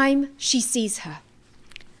first time she sees her.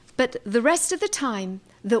 But the rest of the time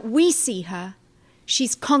that we see her,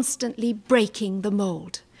 she's constantly breaking the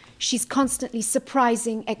mold. She's constantly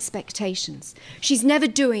surprising expectations. She's never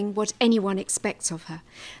doing what anyone expects of her.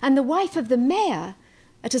 And the wife of the mayor,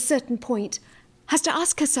 at a certain point, has to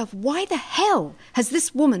ask herself, why the hell has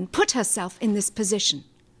this woman put herself in this position?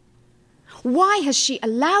 Why has she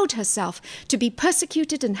allowed herself to be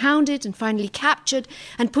persecuted and hounded and finally captured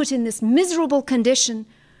and put in this miserable condition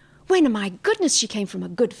when, my goodness, she came from a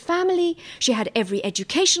good family, she had every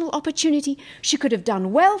educational opportunity, she could have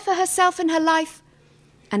done well for herself in her life?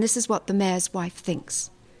 And this is what the mayor's wife thinks.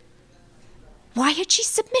 Why had she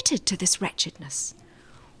submitted to this wretchedness?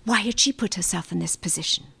 Why had she put herself in this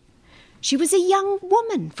position? She was a young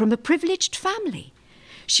woman from a privileged family.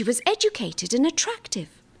 She was educated and attractive.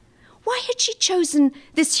 Why had she chosen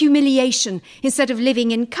this humiliation instead of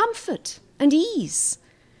living in comfort and ease?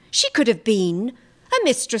 She could have been a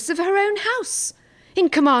mistress of her own house, in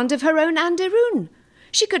command of her own anderun.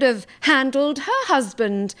 She could have handled her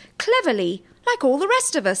husband cleverly, like all the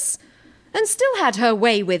rest of us, and still had her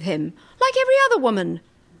way with him, like every other woman.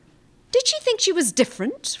 Did she think she was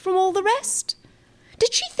different from all the rest?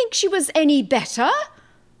 Did she think she was any better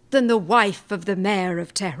than the wife of the mayor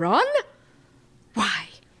of Tehran? Why,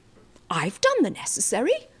 I've done the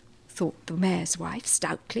necessary, thought the mayor's wife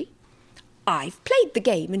stoutly. I've played the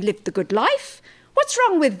game and lived the good life. What's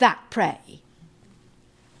wrong with that, pray?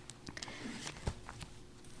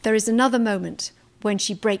 There is another moment when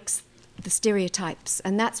she breaks the stereotypes,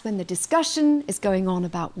 and that's when the discussion is going on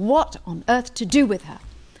about what on earth to do with her.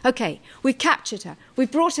 Okay, we've captured her.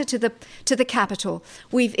 We've brought her to the capital.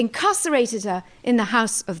 We've incarcerated her in the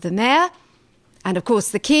house of the mayor. And of course,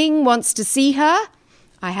 the king wants to see her.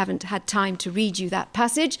 I haven't had time to read you that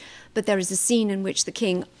passage, but there is a scene in which the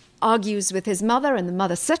king argues with his mother, and the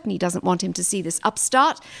mother certainly doesn't want him to see this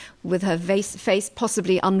upstart with her face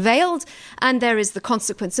possibly unveiled. And there is the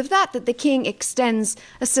consequence of that the king extends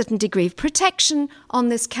a certain degree of protection on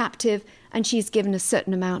this captive, and she's given a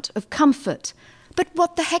certain amount of comfort. But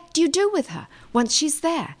what the heck do you do with her once she's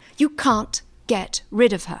there? You can't get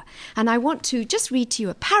rid of her. And I want to just read to you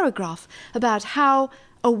a paragraph about how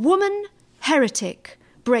a woman heretic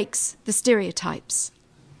breaks the stereotypes.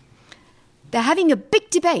 They're having a big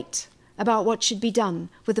debate about what should be done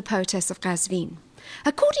with the poetess of Qazvin.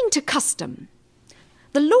 According to custom,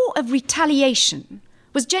 the law of retaliation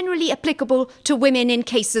was generally applicable to women in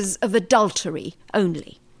cases of adultery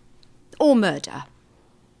only, or murder.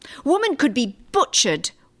 Women could be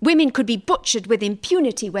butchered with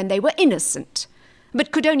impunity when they were innocent,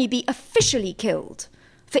 but could only be officially killed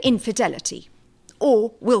for infidelity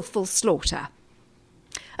or willful slaughter.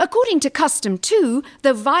 According to custom, too,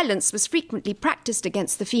 though violence was frequently practiced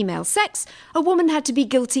against the female sex, a woman had to be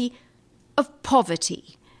guilty of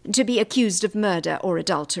poverty to be accused of murder or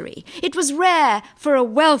adultery. It was rare for a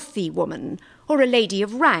wealthy woman or a lady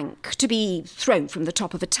of rank to be thrown from the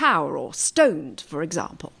top of a tower or stoned, for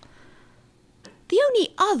example. The only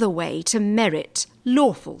other way to merit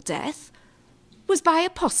lawful death was by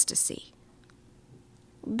apostasy.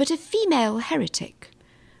 But a female heretic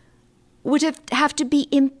would have to be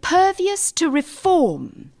impervious to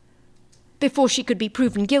reform before she could be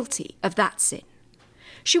proven guilty of that sin.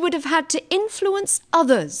 She would have had to influence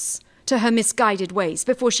others to her misguided ways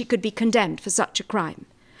before she could be condemned for such a crime.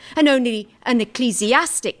 And only an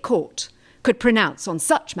ecclesiastic court could pronounce on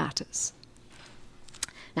such matters.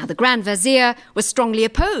 Now, the Grand Vizier was strongly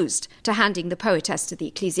opposed to handing the poetess to the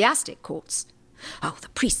ecclesiastic courts. "Oh, the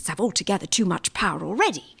priests have altogether too much power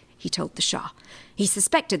already," he told the Shah. He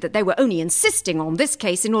suspected that they were only insisting on this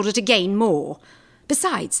case in order to gain more.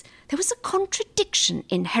 Besides, there was a contradiction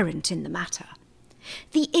inherent in the matter.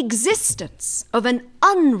 The existence of an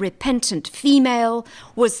unrepentant female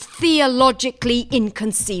was theologically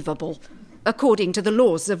inconceivable, according to the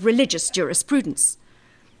laws of religious jurisprudence.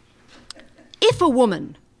 If a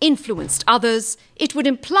woman influenced others, it would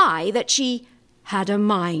imply that she had a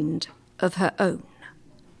mind of her own.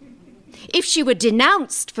 If she were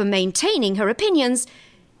denounced for maintaining her opinions,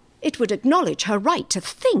 it would acknowledge her right to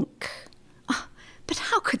think. But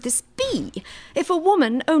how could this be if a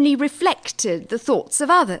woman only reflected the thoughts of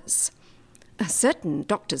others? Certain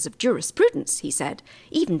doctors of jurisprudence, he said,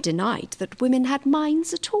 even denied that women had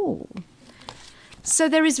minds at all. So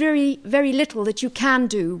there is very, very little that you can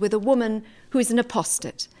do with a woman who is an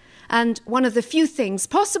apostate. And one of the few things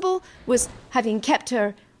possible was, having kept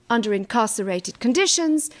her under incarcerated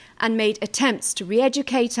conditions and made attempts to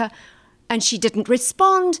re-educate her, and she didn't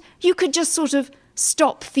respond, you could just sort of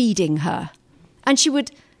stop feeding her, and she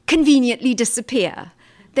would conveniently disappear.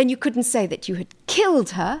 Then you couldn't say that you had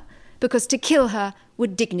killed her, because to kill her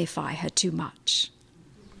would dignify her too much.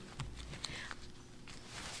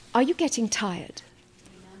 Are you getting tired?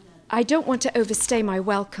 I don't want to overstay my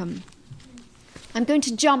welcome. I'm going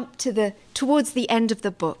to jump towards the end of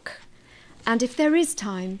the book. And if there is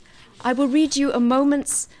time, I will read you a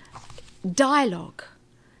moment's dialogue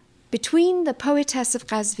between the poetess of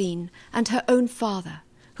Qazvin and her own father,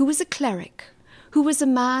 who was a cleric, who was a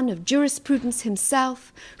man of jurisprudence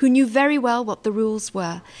himself, who knew very well what the rules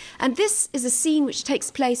were. And this is a scene which takes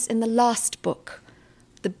place in the last book,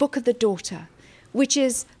 the Book of the Daughter, which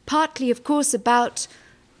is partly, of course, about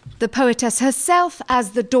the poetess herself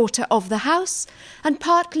as the daughter of the house, and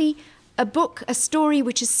partly a story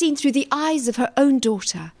which is seen through the eyes of her own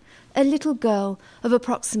daughter, a little girl of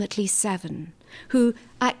approximately 7, who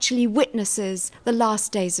actually witnesses the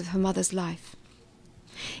last days of her mother's life.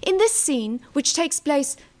 In this scene, which takes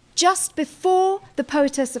place just before the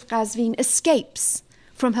poetess of Qazvin escapes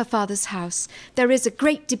from her father's house, there is a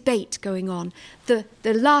great debate going on. The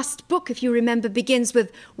last book, if you remember, begins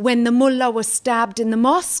with when the mullah was stabbed in the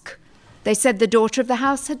mosque. They said the daughter of the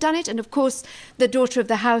house had done it, and of course the daughter of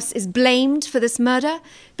the house is blamed for this murder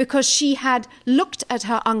because she had looked at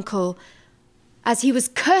her uncle as he was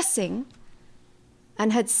cursing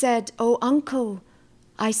and had said, "Oh, uncle,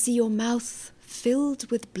 I see your mouth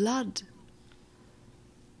filled with blood."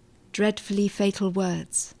 Dreadfully fatal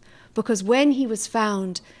words, because when he was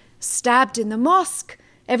found stabbed in the mosque,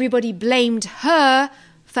 everybody blamed her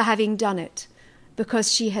for having done it,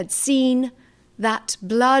 because she had seen that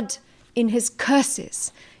blood in his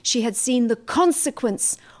curses. She had seen the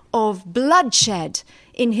consequence of bloodshed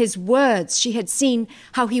in his words. She had seen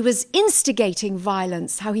how he was instigating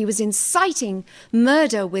violence, how he was inciting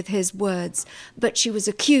murder with his words, but she was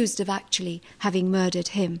accused of actually having murdered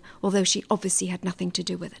him, although she obviously had nothing to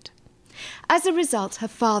do with it. As a result, her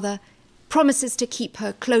father promises to keep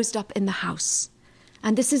her closed up in the house,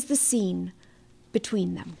 and this is the scene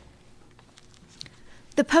between them.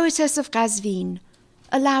 The poetess of Qazvin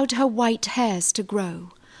allowed her white hairs to grow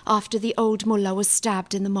after the old mullah was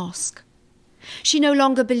stabbed in the mosque. She no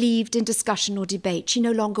longer believed in discussion or debate. She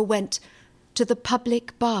no longer went to the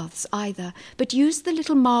public baths either, but used the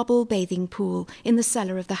little marble bathing pool in the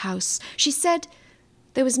cellar of the house. She said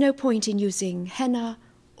there was no point in using henna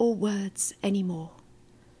or words anymore.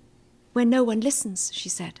 When no one listens, she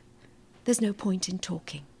said, there's no point in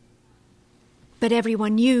talking. But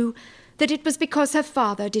everyone knew that it was because her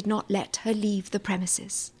father did not let her leave the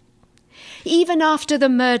premises. Even after the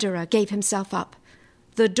murderer gave himself up,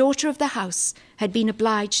 the daughter of the house had been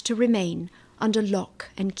obliged to remain under lock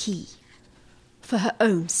and key. For her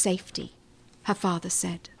own safety, her father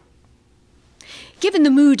said. Given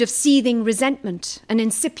the mood of seething resentment and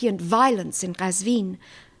incipient violence in Qazvin,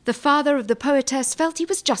 the father of the poetess felt he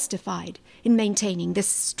was justified in maintaining this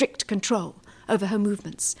strict control over her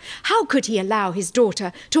movements. How could he allow his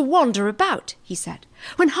daughter to wander about, he said,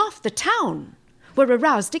 when half the town were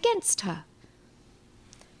aroused against her?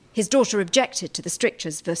 His daughter objected to the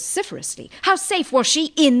strictures vociferously. How safe was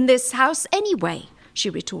she in this house anyway, she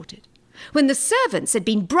retorted, when the servants had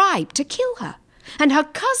been bribed to kill her, and her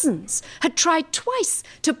cousins had tried twice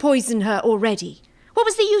to poison her already? What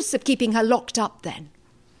was the use of keeping her locked up then?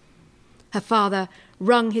 Her father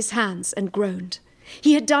wrung his hands and groaned.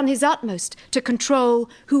 He had done his utmost to control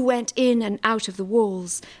who went in and out of the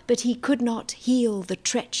walls, but he could not heal the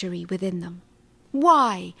treachery within them.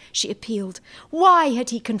 Why, she appealed, why had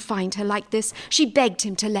he confined her like this? She begged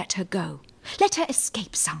him to let her go. Let her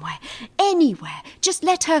escape somewhere, anywhere. Just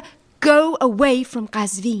let her go away from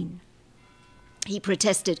Qazvin. He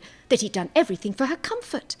protested that he'd done everything for her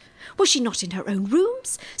comfort. Was she not in her own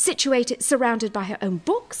rooms, surrounded by her own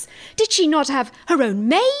books? Did she not have her own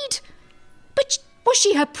maid? But was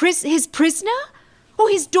she his prisoner or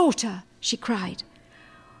his daughter? She cried.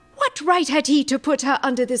 What right had he to put her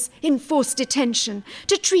under this enforced detention,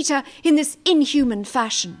 to treat her in this inhuman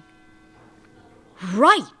fashion?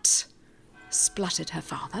 Right, spluttered her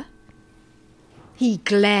father. He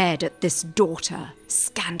glared at this daughter,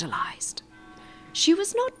 scandalized. She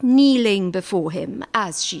was not kneeling before him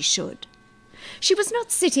as she should. She was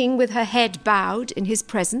not sitting with her head bowed in his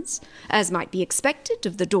presence, as might be expected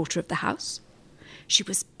of the daughter of the house. She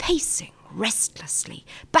was pacing restlessly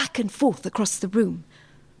back and forth across the room.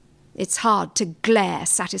 It's hard to glare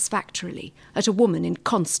satisfactorily at a woman in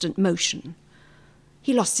constant motion.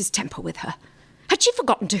 He lost his temper with her. Had she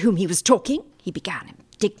forgotten to whom he was talking? He began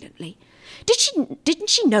indignantly. Didn't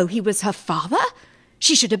she know he was her father?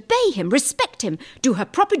 She should obey him, respect him, do her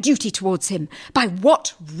proper duty towards him. By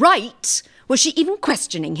what right was she even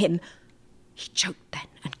questioning him? He choked then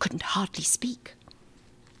and couldn't hardly speak.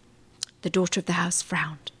 The daughter of the house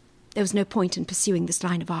frowned. There was no point in pursuing this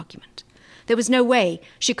line of argument. There was no way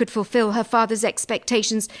she could fulfill her father's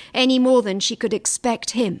expectations any more than she could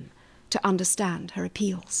expect him to understand her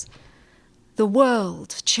appeals. The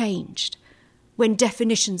world changed when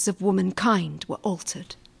definitions of womankind were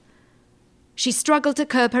altered. She struggled to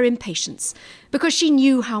curb her impatience because she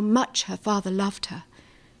knew how much her father loved her.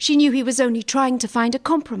 She knew he was only trying to find a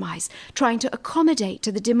compromise, trying to accommodate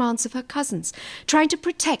to the demands of her cousins, trying to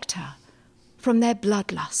protect her from their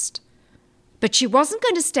bloodlust. But she wasn't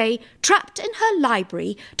going to stay trapped in her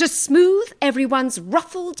library to smooth everyone's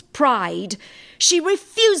ruffled pride. She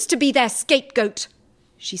refused to be their scapegoat,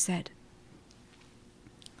 she said.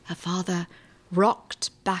 Her father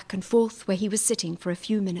rocked back and forth where he was sitting for a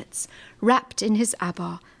few minutes, wrapped in his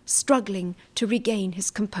abba, struggling to regain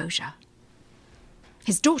his composure.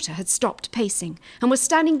 His daughter had stopped pacing and was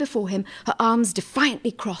standing before him, her arms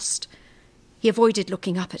defiantly crossed. He avoided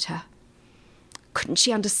looking up at her. Couldn't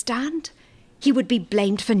she understand? He would be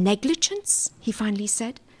blamed for negligence, he finally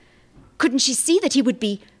said. Couldn't she see that he would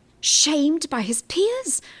be shamed by his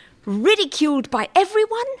peers, ridiculed by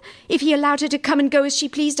everyone, if he allowed her to come and go as she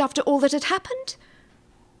pleased after all that had happened?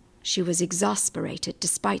 She was exasperated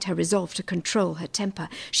despite her resolve to control her temper.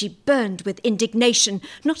 She burned with indignation,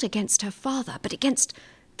 not against her father, but against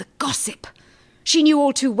the gossip. She knew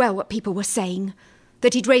all too well what people were saying,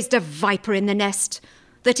 that he'd raised a viper in the nest,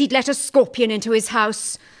 that he'd let a scorpion into his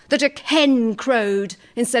house, that a hen crowed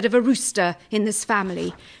instead of a rooster in this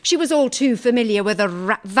family. She was all too familiar with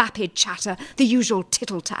the vapid chatter, the usual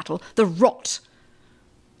tittle-tattle, the rot.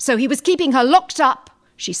 So he was keeping her locked up,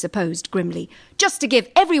 she supposed grimly, just to give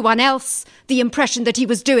everyone else the impression that he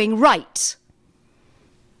was doing right.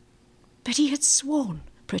 But he had sworn,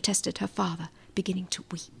 protested her father, beginning to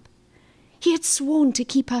weep. He had sworn to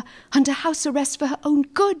keep her under house arrest for her own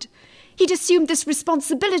good. He'd assumed this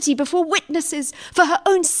responsibility before witnesses for her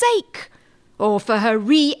own sake, or for her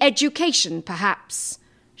re-education, perhaps,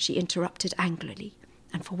 she interrupted angrily,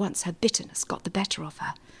 and for once her bitterness got the better of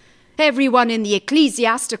her. Everyone in the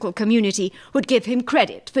ecclesiastical community would give him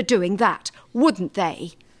credit for doing that, wouldn't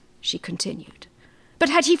they? She continued. But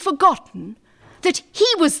had he forgotten that he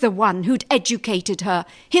was the one who'd educated her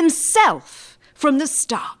himself from the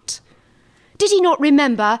start? Did he not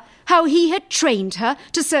remember how he had trained her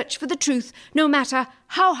to search for the truth, no matter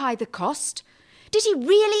how high the cost? Did he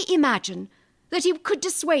really imagine that he could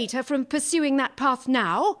dissuade her from pursuing that path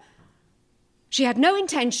now? She had no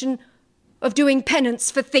intention of doing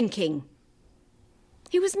penance for thinking.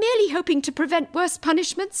 He was merely hoping to prevent worse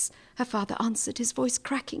punishments, her father answered, his voice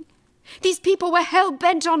cracking. These people were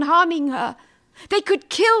hell-bent on harming her. They could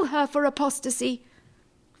kill her for apostasy.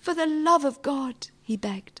 For the love of God, he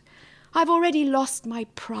begged, I've already lost my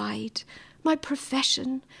pride, my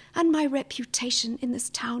profession, and my reputation in this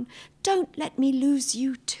town. Don't let me lose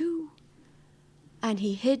you too. And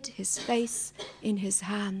he hid his face in his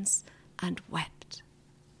hands and wept.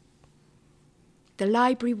 The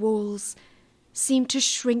library walls seemed to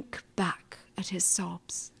shrink back at his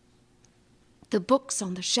sobs. The books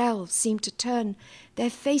on the shelves seemed to turn their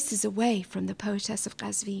faces away from the poetess of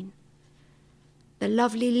Qazvin. The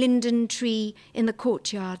lovely linden tree in the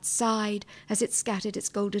courtyard sighed as it scattered its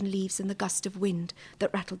golden leaves in the gust of wind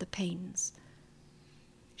that rattled the panes.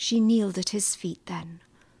 She kneeled at his feet then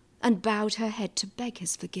and bowed her head to beg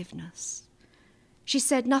his forgiveness. She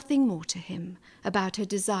said nothing more to him about her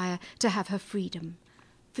desire to have her freedom,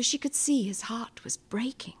 for she could see his heart was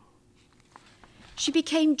breaking. She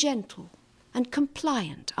became gentle and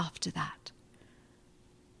compliant after that.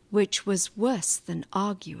 which was worse than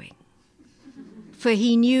arguing, for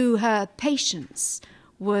he knew her patience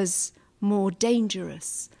was more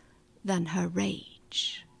dangerous than her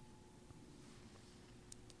rage.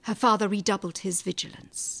 Her father redoubled his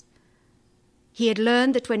vigilance. He had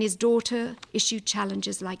learned that when his daughter issued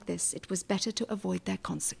challenges like this, it was better to avoid their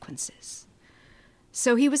consequences.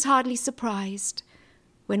 So he was hardly surprised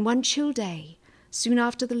when one chill day, soon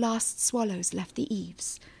after the last swallows left the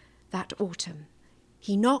eaves that autumn,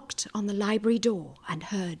 he knocked on the library door and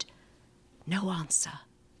heard no answer.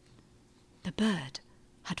 The bird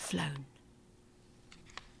had flown.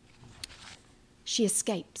 She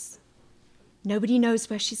escapes. Nobody knows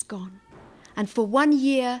where she's gone. And for 1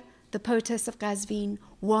 year, the poetess of Qazvin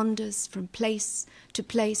wanders from place to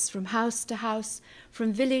place, from house to house,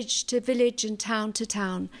 from village to village and town to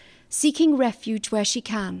town, seeking refuge where she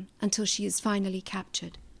can until she is finally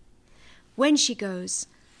captured. When she goes,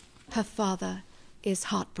 her father is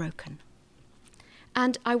heartbroken.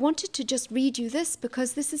 And I wanted to just read you this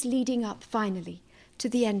because this is leading up finally to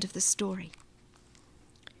the end of the story.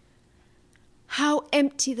 How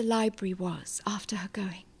empty the library was after her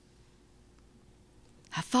going.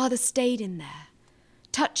 Her father stayed in there,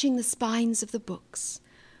 touching the spines of the books,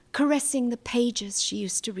 caressing the pages she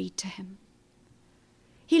used to read to him.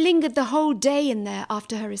 He lingered the whole day in there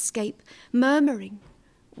after her escape, murmuring,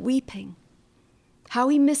 weeping. How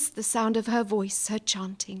he missed the sound of her voice, her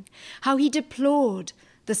chanting. How he deplored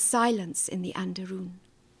the silence in the Anderun.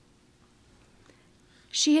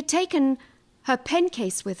 She had taken her pen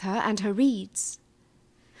case with her and her reeds,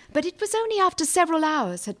 but it was only after several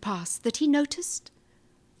hours had passed that he noticed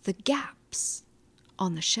the gaps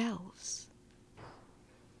on the shelves.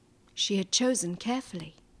 She had chosen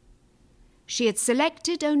carefully. She had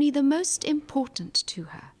selected only the most important to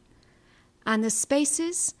her, and the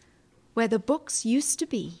spaces where the books used to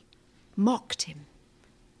be mocked him,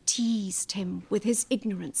 teased him with his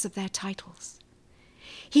ignorance of their titles.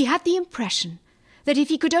 He had the impression that if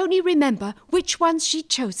he could only remember which ones she'd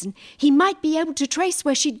chosen, he might be able to trace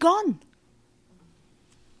where she'd gone.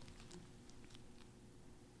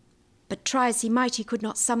 But try as he might, he could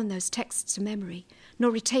not summon those texts to memory,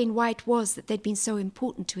 nor retain why it was that they'd been so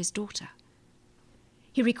important to his daughter.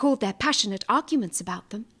 He recalled their passionate arguments about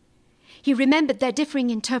them. He remembered their differing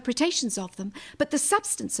interpretations of them, but the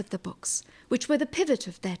substance of the books, which were the pivot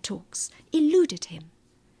of their talks, eluded him.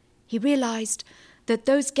 He realized that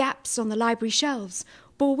those gaps on the library shelves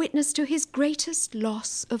bore witness to his greatest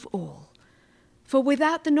loss of all. For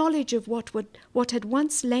without the knowledge of what had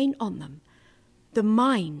once lain on them, the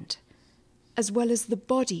mind, as well as the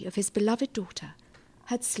body of his beloved daughter,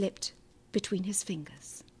 had slipped between his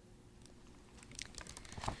fingers.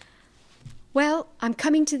 Well, I'm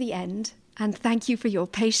coming to the end, and thank you for your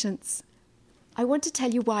patience. I want to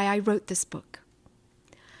tell you why I wrote this book.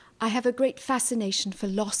 I have a great fascination for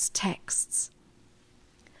lost texts.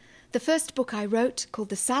 The first book I wrote, called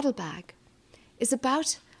The Saddlebag, is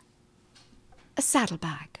about a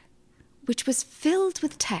saddlebag which was filled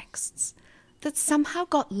with texts that somehow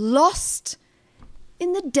got lost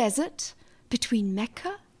in the desert between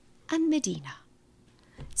Mecca and Medina.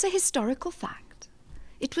 It's a historical fact.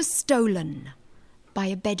 It was stolen by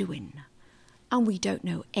a Bedouin, and we don't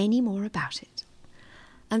know any more about it.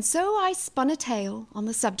 And so I spun a tale on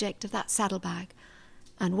the subject of that saddlebag,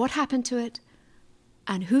 and what happened to it,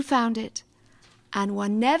 and who found it, and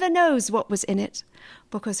one never knows what was in it,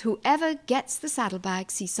 because whoever gets the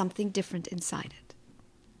saddlebag sees something different inside it.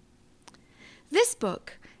 This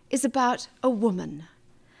book is about a woman,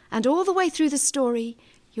 and all the way through the story,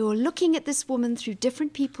 you're looking at this woman through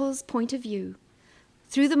different people's point of view,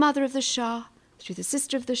 through the mother of the Shah, through the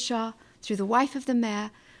sister of the Shah, through the wife of the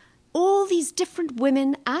mayor, all these different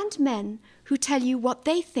women and men who tell you what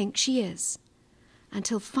they think she is,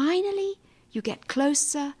 until finally you get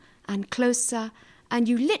closer and closer, and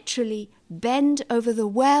you literally bend over the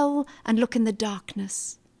well and look in the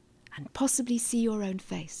darkness and possibly see your own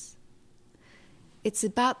face. It's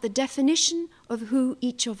about the definition of who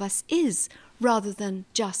each of us is rather than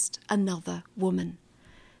just another woman,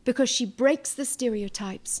 because she breaks the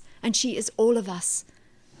stereotypes and she is all of us,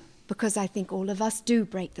 because I think all of us do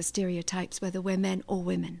break the stereotypes, whether we're men or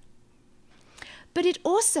women. But it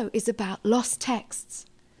also is about lost texts,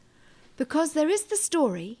 because there is the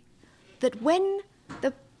story that when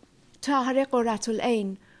the Tahrir Qurratul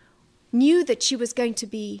Ain knew that she was going to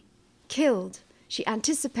be killed, she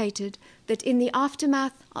anticipated that in the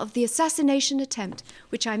aftermath of the assassination attempt,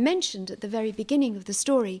 which I mentioned at the very beginning of the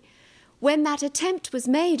story, when that attempt was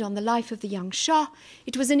made on the life of the young Shah,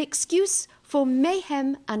 it was an excuse for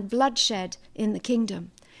mayhem and bloodshed in the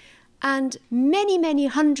kingdom. and many, many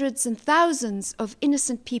hundreds and thousands of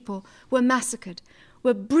innocent people were massacred,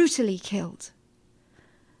 were brutally killed.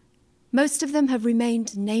 Most of them have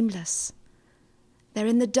remained nameless. They're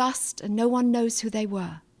in the dust and no one knows who they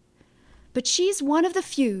were. But she's one of the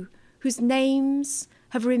few whose names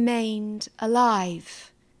have remained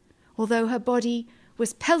alive, although her body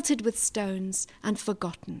was pelted with stones and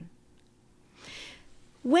forgotten.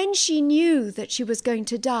 When she knew that she was going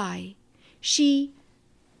to die, she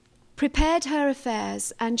prepared her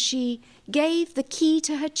affairs and she gave the key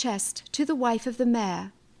to her chest to the wife of the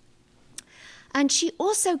mayor. And she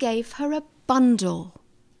also gave her a bundle.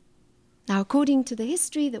 Now, according to the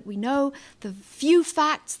history that we know, the few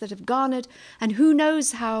facts that have garnered, and who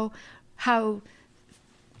knows how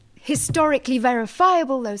historically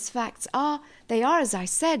verifiable those facts are, they are, as I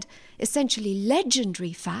said, essentially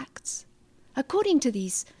legendary facts. According to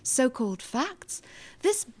these so-called facts,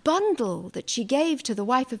 this bundle that she gave to the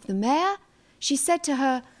wife of the mayor, she said to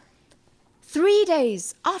her, 3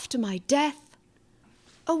 days after my death,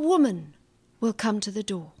 a woman will come to the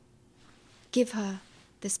door. Give her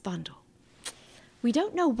this bundle. We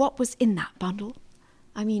don't know what was in that bundle.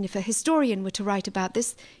 I mean, if a historian were to write about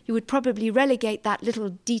this, he would probably relegate that little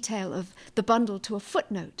detail of the bundle to a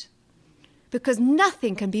footnote, because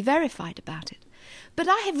nothing can be verified about it. But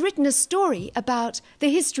I have written a story about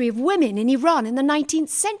the history of women in Iran in the 19th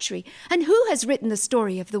century. And who has written the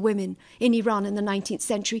story of the women in Iran in the 19th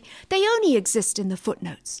century? They only exist in the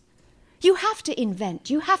footnotes. You have to invent,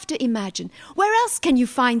 you have to imagine. Where else can you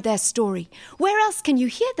find their story? Where else can you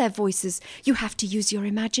hear their voices? You have to use your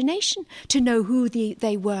imagination to know who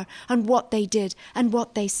they were and what they did and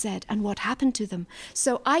what they said and what happened to them.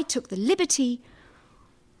 So I took the liberty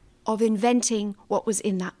of inventing what was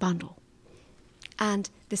in that bundle.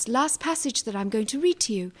 And this last passage that I'm going to read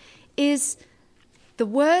to you is the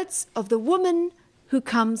words of the woman who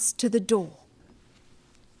comes to the door.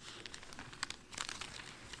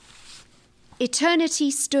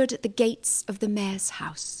 Eternity stood at the gates of the mayor's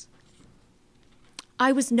house.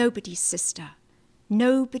 I was nobody's sister,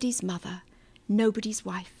 nobody's mother, nobody's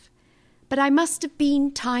wife, but I must have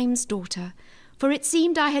been Time's daughter, for it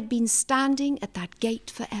seemed I had been standing at that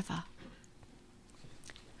gate forever.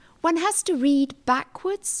 One has to read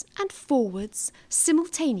backwards and forwards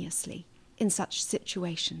simultaneously in such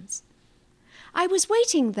situations. I was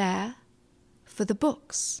waiting there for the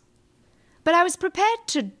books, but I was prepared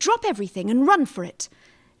to drop everything and run for it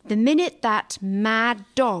the minute that mad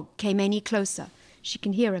dog came any closer. She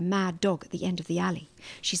can hear a mad dog at the end of the alley.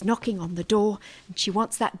 She's knocking on the door, and she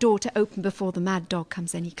wants that door to open before the mad dog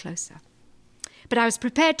comes any closer. But I was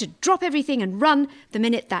prepared to drop everything and run the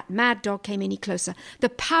minute that mad dog came any closer. The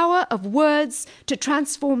power of words to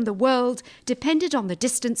transform the world depended on the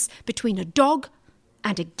distance between a dog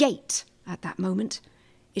and a gate at that moment.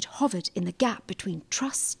 It hovered in the gap between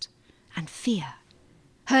trust and fear.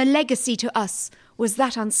 Her legacy to us was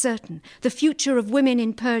that uncertain, the future of women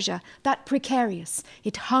in Persia, that precarious.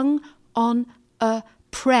 It hung on a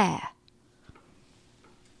prayer.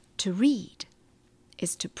 To read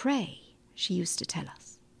is to pray, she used to tell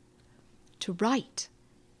us. To write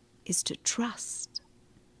is to trust.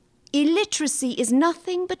 Illiteracy is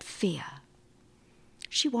nothing but fear.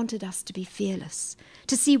 She wanted us to be fearless,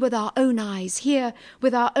 to see with our own eyes, hear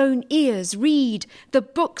with our own ears, read the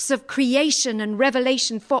books of creation and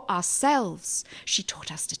revelation for ourselves. She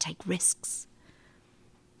taught us to take risks.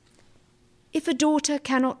 If a daughter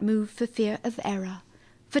cannot move for fear of error,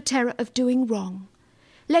 for terror of doing wrong,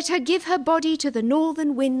 let her give her body to the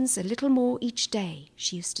northern winds a little more each day,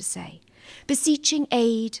 she used to say, beseeching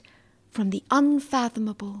aid from the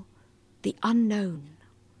unfathomable, the unknown.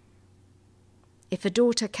 If a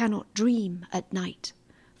daughter cannot dream at night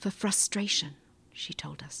for frustration, she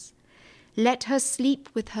told us, let her sleep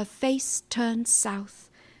with her face turned south,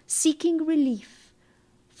 seeking relief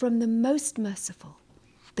from the most merciful,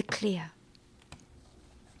 the clear.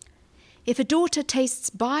 If a daughter tastes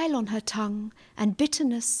bile on her tongue and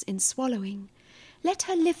bitterness in swallowing, let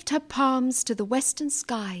her lift her palms to the western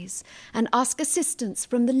skies and ask assistance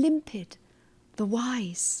from the limpid, the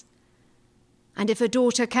wise. And if a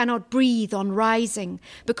daughter cannot breathe on rising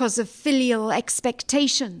because of filial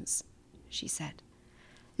expectations, she said,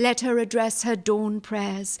 let her address her dawn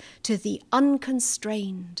prayers to the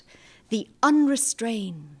unconstrained, the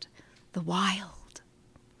unrestrained, the wild.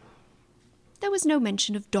 There was no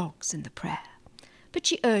mention of dogs in the prayer, but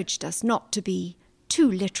she urged us not to be too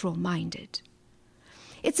literal-minded.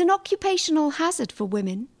 It's an occupational hazard for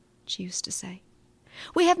women, she used to say.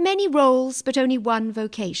 We have many roles, but only one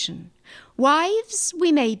vocation. Wives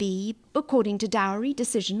we may be, according to dowry,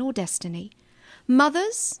 decision, or destiny.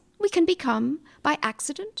 Mothers we can become by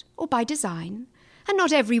accident or by design, and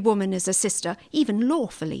not every woman is a sister, even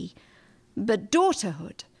lawfully. But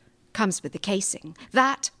daughterhood comes with the casing.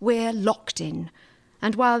 That we're locked in.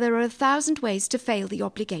 And while there are 1,000 ways to fail the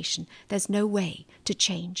obligation, there's no way to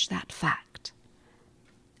change that fact.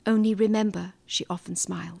 Only remember, she often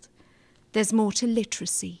smiled, there's more to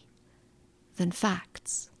literacy than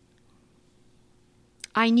facts.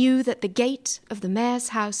 I knew that the gate of the mayor's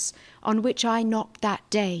house on which I knocked that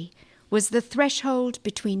day was the threshold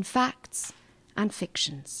between facts and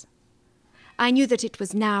fictions. I knew that it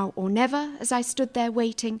was now or never as I stood there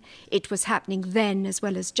waiting. It was happening then as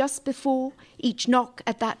well as just before each knock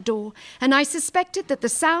at that door, and I suspected that the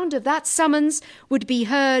sound of that summons would be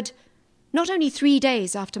heard not only 3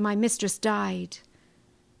 days after my mistress died,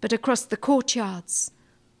 but across the courtyards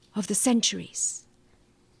of the centuries.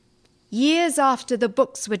 Years after the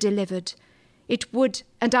books were delivered, it would,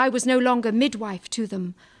 and I was no longer midwife to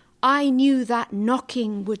them, I knew that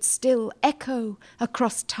knocking would still echo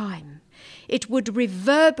across time. It would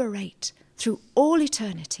reverberate through all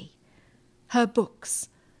eternity. Her books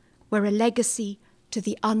were a legacy to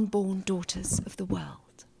the unborn daughters of the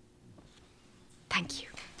world. Thank you.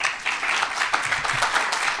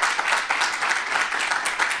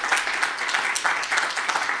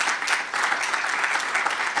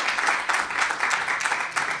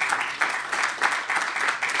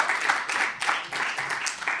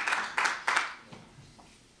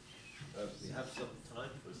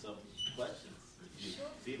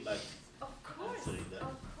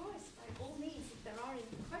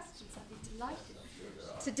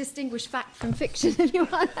 To distinguish fact from fiction, if you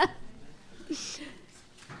want. Yes.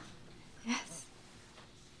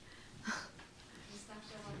 Was the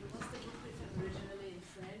book written originally in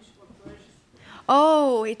French or Persian?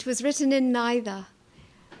 Oh, it was written in neither.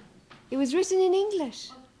 It was written in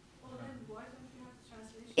English. Well, then why don't you have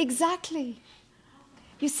translation? Exactly.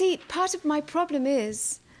 You see, part of my problem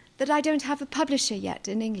is that I don't have a publisher yet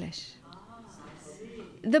in English.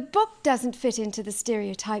 The book doesn't fit into the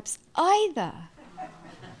stereotypes either.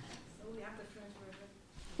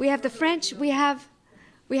 We have the French, we have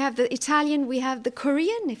the Italian, we have the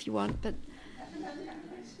Korean, if you want, but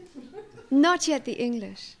not yet the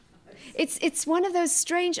English. It's one of those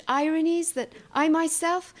strange ironies that I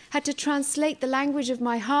myself had to translate the language of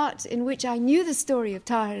my heart in which I knew the story of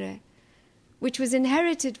Tahirih, which was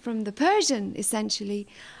inherited from the Persian, essentially.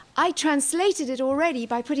 I translated it already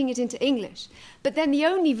by putting it into English, but then the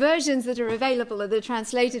only versions that are available are the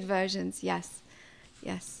translated versions, yes,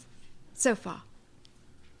 so far.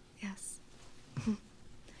 Yes. I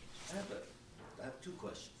have two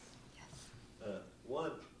questions. Yes.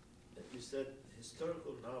 One, you said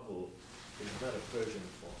historical novel is not a Persian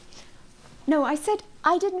form. No, I said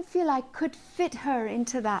I didn't feel I could fit her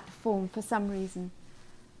into that form for some reason.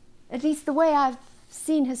 At least the way I've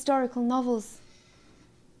seen historical novels.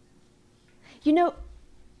 You know,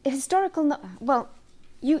 you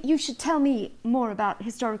should tell me more about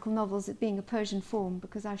historical novels as being a Persian form,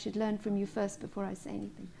 because I should learn from you first before I say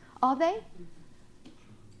anything. Are they?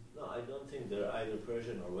 No, I don't think they're either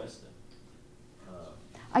Persian or Western.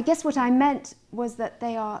 I guess what I meant was that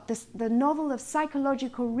they are the novel of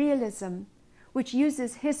psychological realism, which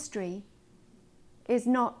uses history, is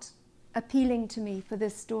not appealing to me for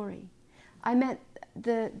this story. I meant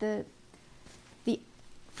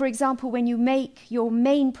for example, when you make your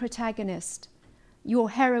main protagonist,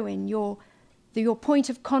 your heroine, your point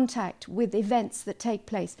of contact with events that take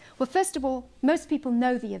place. Well, first of all, most people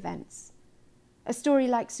know the events. A story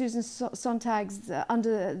like Susan Sontag's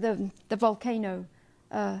Under the Volcano,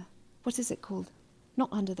 what is it called? Not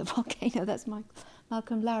Under the Volcano, that's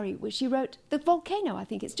Malcolm Lowry, which she wrote, The Volcano, I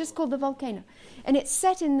think, it's just called The Volcano. And it's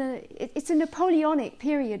set it's a Napoleonic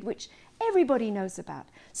period, which everybody knows about.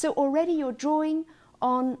 So already you're drawing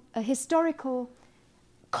on a historical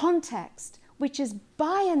context which is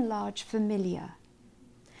by and large familiar.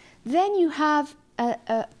 Then you have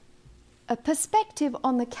a perspective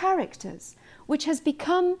on the characters which has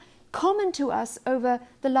become common to us over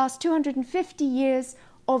the last 250 years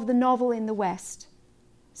of the novel in the West,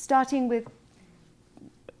 starting with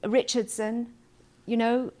Richardson,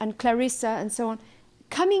 and Clarissa and so on,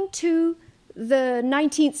 coming to the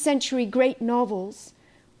 19th century great novels,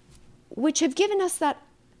 which have given us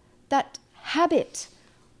that habit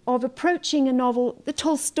of approaching a novel, the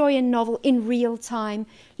Tolstoyan novel, in real time,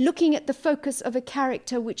 looking at the focus of a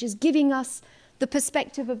character which is giving us the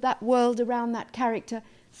perspective of that world around that character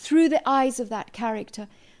through the eyes of that character.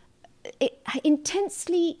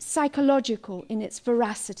 Intensely psychological in its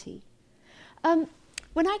veracity.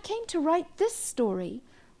 When I came to write this story,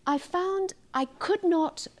 I found I could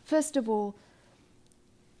not, first of all,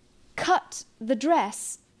 cut the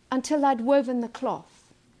dress until I'd woven the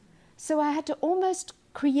cloth. So I had to almost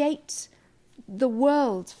create the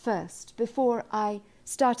world first before I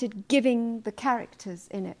started giving the characters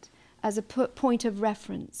in it as a point of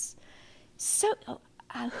reference. So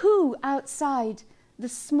who outside the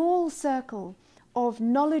small circle of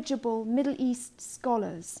knowledgeable Middle East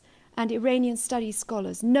scholars and Iranian studies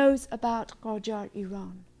scholars knows about Qajar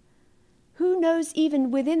Iran? Who knows even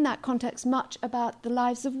within that context much about the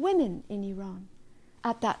lives of women in Iran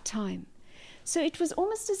at that time? So it was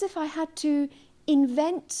almost as if I had to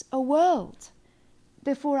invent a world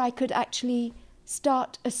before I could actually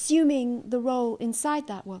start assuming the role inside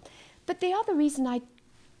that world. But the other reason I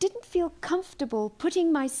didn't feel comfortable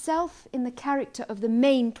putting myself in the character of the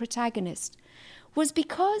main protagonist was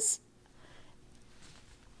because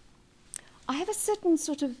I have a certain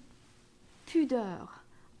sort of pudeur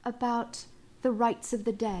about the rights of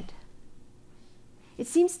the dead. It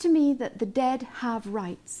seems to me that the dead have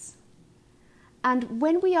rights. And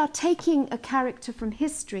when we are taking a character from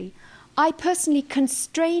history, I personally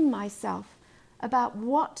constrain myself about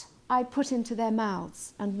what I put into their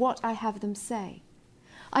mouths and what I have them say.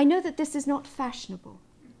 I know that this is not fashionable.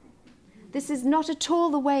 This is not at all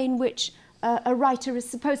the way in which a writer is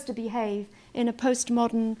supposed to behave in a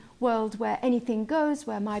postmodern world where anything goes,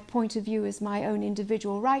 where my point of view is my own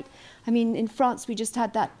individual right. I mean, in France we just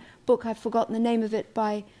had that book, I've forgotten the name of it,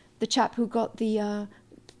 by the chap who got the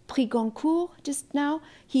Prix Goncourt just now.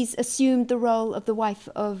 He's assumed the role of the wife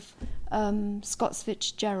of Scott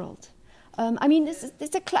Fitzgerald. I mean, it's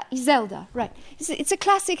Zelda, right. It's a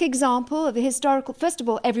classic example of a historical... First of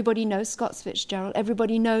all, everybody knows Scott Fitzgerald.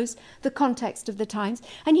 Everybody knows the context of the times.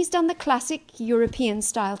 And he's done the classic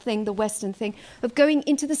European-style thing, the Western thing, of going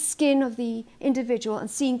into the skin of the individual and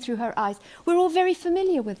seeing through her eyes. We're all very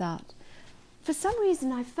familiar with that. For some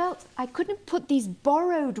reason, I felt I couldn't put these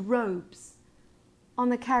borrowed robes on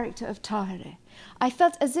the character of Tahirih. I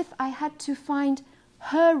felt as if I had to find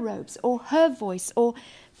her robes or her voice, or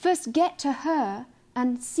first get to her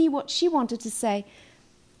and see what she wanted to say,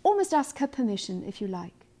 almost ask her permission, if you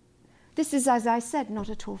like. This is, as I said, not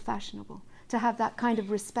at all fashionable, to have that kind of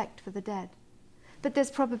respect for the dead. But there's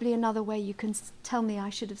probably another way you can tell me I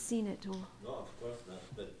should have seen it. Or no, of course not,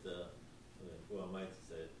 but who am I to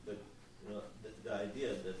say it? But you know, the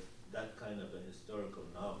idea that that kind of a historical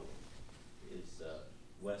novel is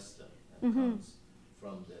Western and comes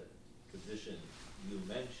from the tradition you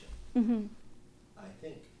mentioned, I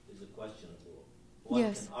think is a questionable. One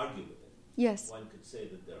Yes. can argue with it. Yes. One could say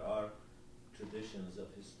that there are traditions of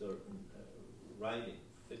writing,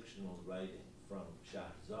 fictional writing from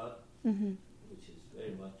Shahzad, which is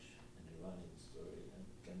very much an Iranian story and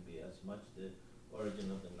can be as much the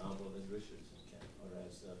origin of the novel as Richardson can, or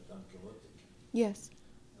as Don Quixote can. yes.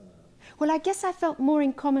 Well, I guess I felt more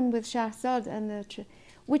in common with Shahzad, and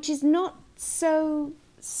which is not so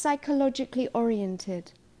psychologically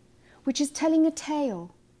oriented, which is telling a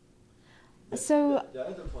tale. So the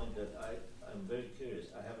other point that I'm very curious,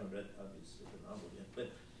 I haven't read obviously the novel yet,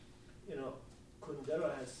 but you know,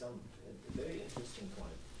 Kundera has a very interesting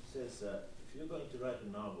point. It says if you're going to write a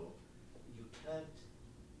novel, you can't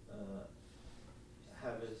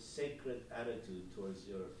have a sacred attitude towards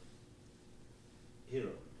your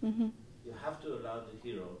hero. You have to allow the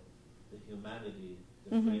hero the humanity,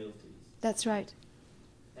 the frailties. that's right.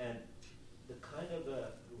 And the kind of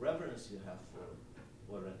reverence you have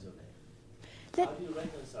for Warratone. How do you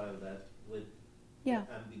reconcile that with the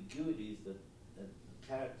ambiguities that a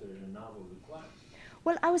character in a novel requires?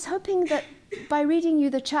 Well, I was hoping that by reading you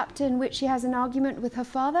the chapter in which she has an argument with her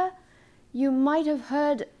father, you might have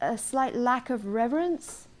heard a slight lack of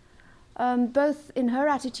reverence, both in her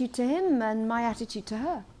attitude to him and my attitude to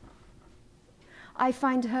her. I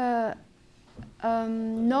find her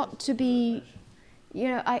not to be, you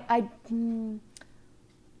know,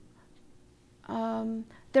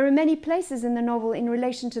 there are many places in the novel in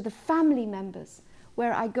relation to the family members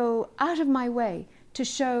where I go out of my way to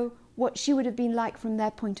show what she would have been like from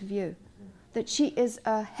their point of view. That she is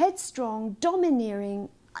a headstrong, domineering,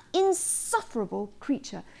 insufferable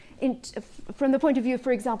creature from the point of view,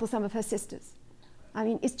 for example, some of her sisters. I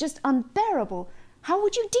mean, it's just unbearable. How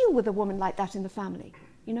would you deal with a woman like that in the family,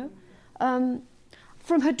 you know?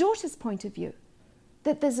 From her daughter's point of view,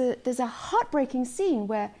 that there's a heartbreaking scene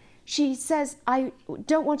where she says, I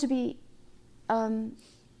don't want to be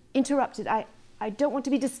interrupted. I don't want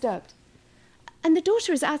to be disturbed. And the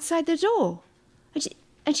daughter is outside the door.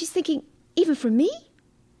 And she's thinking, even for me?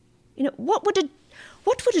 You know, what would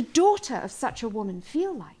a daughter of such a woman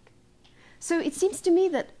feel like? So it seems to me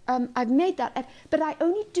that I've made that, but I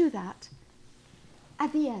only do that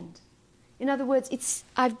at the end. In other words,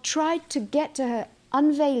 I've tried to get to her,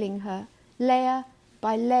 unveiling her, layer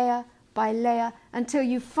by layer by layer, until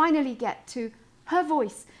you finally get to her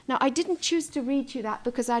voice. Now, I didn't choose to read you that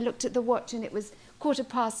because I looked at the watch and it was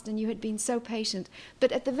 1:15 and you had been so patient.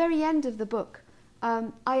 But at the very end of the book,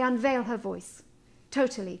 I unveil her voice,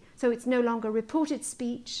 totally. So it's no longer reported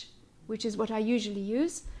speech, which is what I usually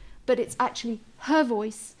use, but it's actually her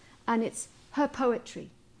voice and it's her poetry.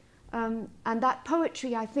 And that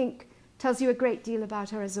poetry, I think, tells you a great deal about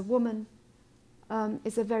her as a woman.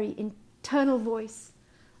 It's a very internal voice.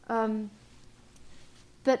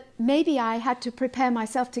 But maybe I had to prepare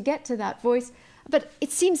myself to get to that voice. But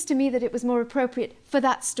it seems to me that it was more appropriate for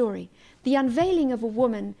that story. The unveiling of a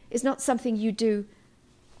woman is not something you do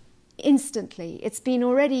instantly. It's been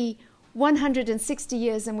already 160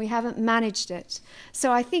 years and we haven't managed it.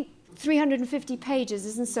 So I think 350 pages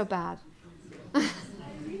isn't so bad. I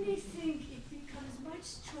really think it becomes much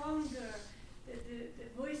stronger.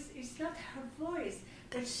 The voice is not her voice,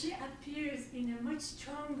 but she appears in a much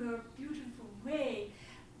stronger, beautiful way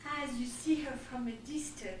as you see her from a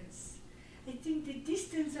distance. I think the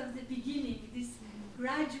distance of the beginning, this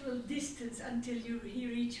gradual distance until you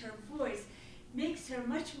reach her voice, makes her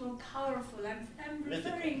much more powerful. I'm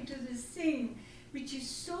referring to the scene, which is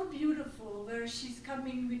so beautiful, where she's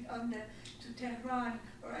coming to Tehran,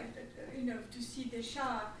 or to see the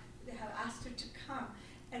Shah. They have asked her to come,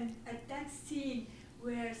 and at that scene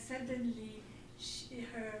where suddenly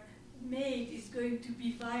her maid is going to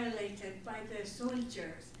be violated by the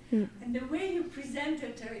soldiers. And the way you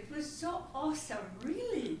presented her, it was so awesome,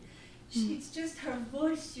 really. It's just her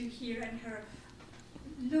voice you hear and her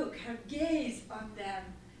look, her gaze on them.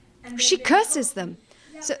 And she curses them.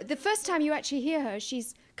 Yeah. So the first time you actually hear her,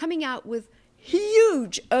 she's coming out with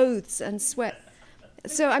huge oaths and sweat.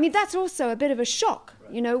 So, I mean, that's also a bit of a shock.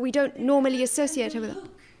 You know, we don't normally associate her with that.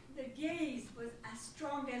 The gaze was as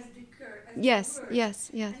strong as the curse. Yes, the word. Yes.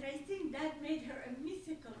 And I think that made her a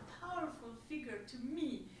mythical, powerful figure to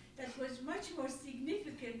me. That was much more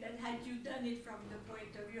significant than had you done it from the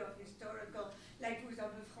point of view of historical, like, for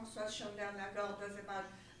example, François Chandler-Lagarde does about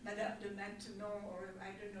Madame de Maintenon, or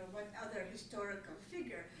I don't know what other historical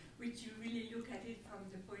figure, which you really look at it from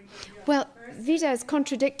the point of view of the person. Vida is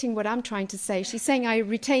contradicting what I'm trying to say. She's saying I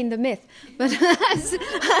retain the myth. But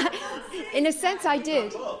in a sense, I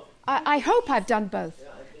did. I hope I've done both,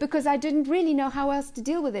 because I didn't really know how else to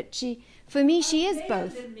deal with it. For me, she is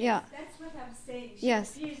both. Yeah. That's what I'm saying. She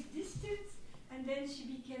appears distant, and then she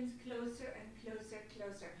becomes closer and closer,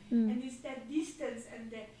 closer. And it's that distance and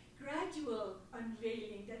the gradual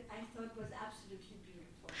unveiling that I thought was absolutely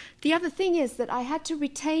beautiful. The other thing is that I had to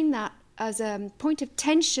retain that as a point of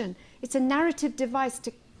tension. It's a narrative device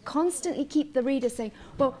to constantly keep the reader saying,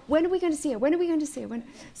 well, when are we going to see her? When are we going to see her?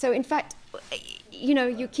 So, in fact,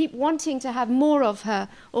 you keep wanting to have more of her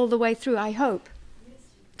all the way through, I hope.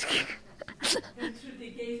 Yes. And through the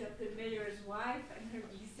gaze of the mayor's wife and her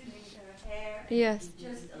glistening her hair. Yes.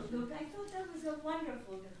 Just a look. I thought that was a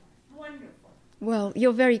wonderful. Well,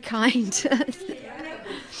 you're very kind. Really, I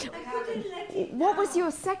couldn't let it What was your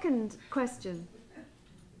second question?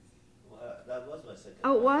 That was my second.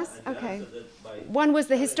 Oh, it was? Okay. One was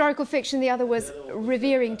the historical fiction, the other was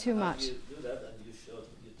revering too much. You do that and you told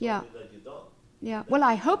me that you don't. Yeah. Well,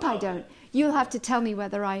 I hope I don't. You'll have to tell me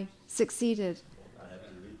whether I succeeded. I have to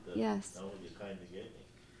read the novel you kindly gave me.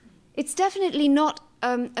 It's definitely not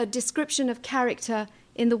a description of character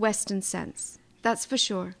in the Western sense. That's for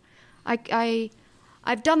sure.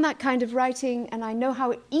 I've done that kind of writing, and I know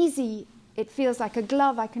how easy it feels, like a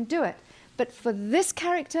glove. I can do it. But for this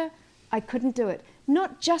character, I couldn't do it.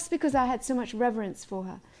 Not just because I had so much reverence for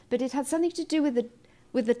her, but it had something to do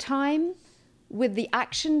with the time, with the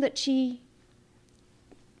action that she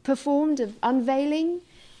performed of unveiling,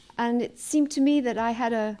 and it seemed to me that I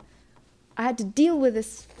had to deal with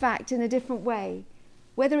this fact in a different way.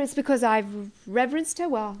 Whether it's because I've reverenced her,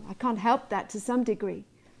 well, I can't help that to some degree,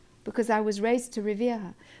 because I was raised to revere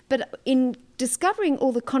her. But in discovering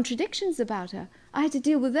all the contradictions about her, I had to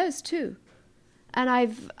deal with those too. And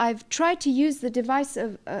I've tried to use the device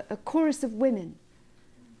of a chorus of women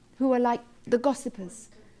who are like the gossipers.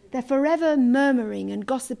 They're forever murmuring and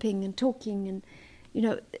gossiping and talking, and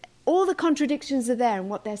all the contradictions are there in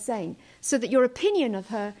what they're saying, so that your opinion of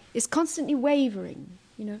her is constantly wavering.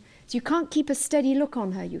 So you can't keep a steady look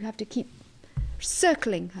on her. You have to keep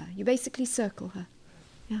circling her. You basically circle her.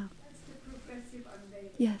 Yeah. That's the progressive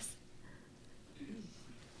unveiling. Yes.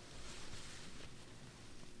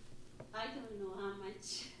 I don't know how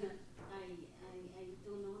much, I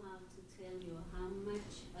don't know how to tell you how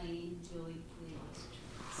much I enjoyed the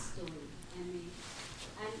story. I mean,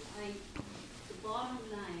 the bottom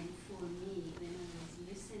line for me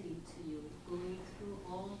going through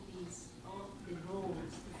all the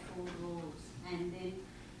roles, the 4 roles, and then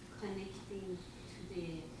connecting to the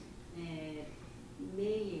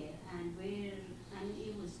mayor and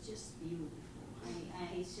it was just beautiful.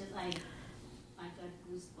 I got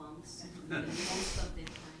goosebumps most of the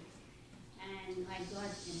times, and I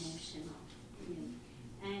got emotional.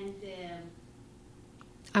 And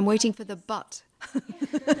I'm waiting for the but. I'm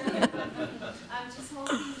just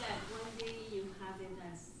hoping that one day you have it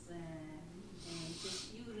as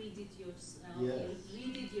just you read it yourself. Yes. You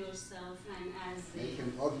read it yourself and as Make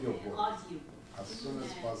an audio book as soon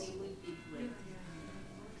as possible. It would be great.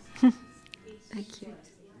 Thank you.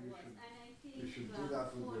 You should do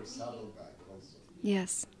that with your saddlebag also.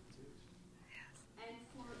 Yes. And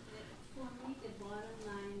for me, the bottom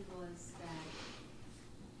line was that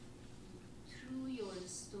through your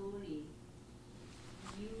story,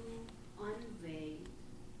 you unveil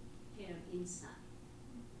her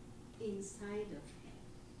inside of her.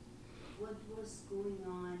 What was going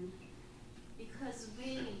on? Because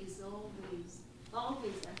veil is always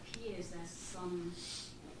appears as some,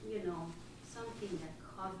 something that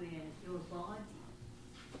covers your body.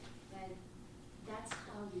 That's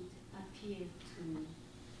how it appeared to me,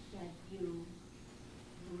 that you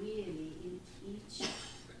really, in each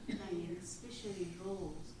especially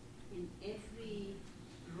roles, in every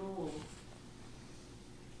role,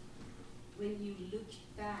 when you look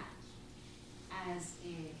back as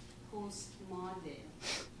a postmodern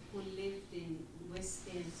who lived in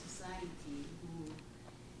Western society, who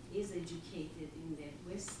is educated in the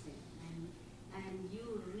Western, and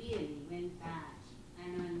you really went back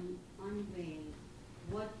and unveiled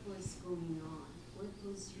what was going on, what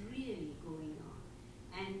was really going on.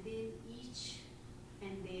 And then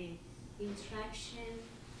the interaction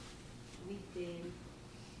with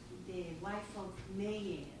the wife of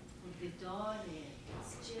mayor, with the daughter,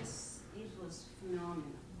 it was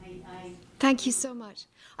phenomenal. Thank you so much.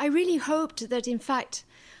 I really hoped that, in fact,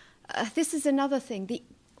 this is another thing.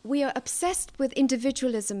 We are obsessed with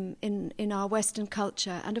individualism in our Western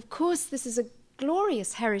culture. And of course, this is a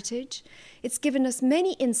glorious heritage. It's given us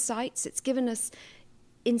many insights. It's given us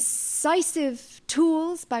incisive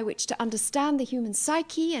tools by which to understand the human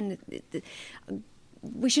psyche. And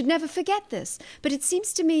we should never forget this. But it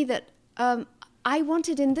seems to me that I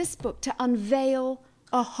wanted in this book to unveil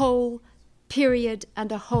a whole period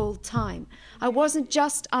and a whole time. I wasn't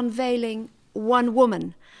just unveiling one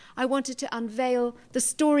woman. I wanted to unveil the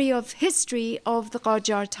story of history of the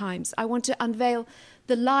Qajar times. I want to unveil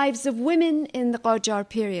the lives of women in the Qajar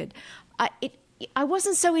period. I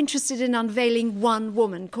wasn't so interested in unveiling one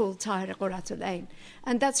woman called Tahira Qurratul Ain.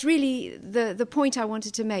 And that's really the point I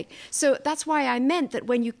wanted to make. So that's why I meant that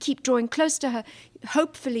when you keep drawing close to her,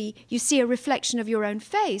 hopefully you see a reflection of your own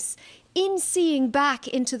face. In seeing back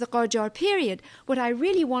into the Qajar period, what I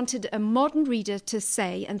really wanted a modern reader to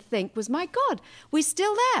say and think was, my God, we're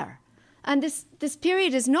still there. And this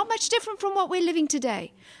period is not much different from what we're living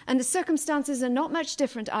today. And the circumstances are not much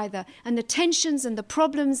different either. And the tensions and the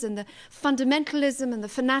problems and the fundamentalism and the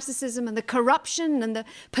fanaticism and the corruption and the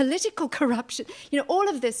political corruption, all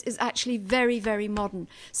of this is actually very, very modern.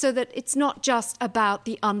 So that it's not just about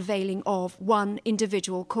the unveiling of one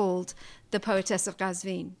individual called the poetess of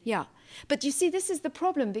Qazvin. Yeah. But you see, this is the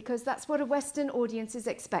problem, because that's what a Western audience is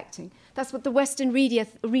expecting. That's what the Western reader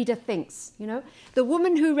thinks, The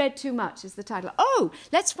Woman Who Read Too Much is the title. Oh,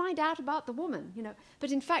 let's find out about the woman,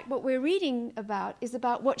 But in fact, what we're reading about is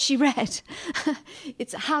about what she read.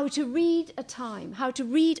 It's how to read a time, how to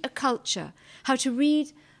read a culture, how to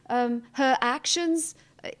read her actions,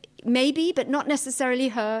 maybe, but not necessarily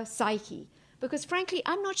her psyche. Because frankly,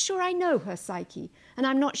 I'm not sure I know her psyche, and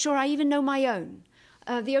I'm not sure I even know my own.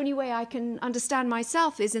 The only way I can understand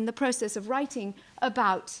myself is in the process of writing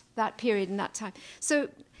about that period and that time. So,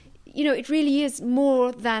 it really is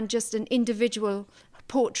more than just an individual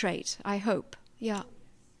portrait, I hope. Yeah.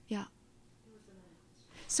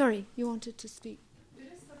 Sorry, you wanted to speak. The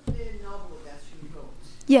rest of the novel that you wrote,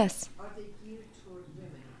 yes. Are they geared toward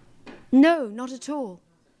women? No, not at all.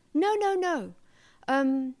 No.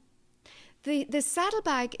 The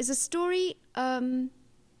Saddlebag is a story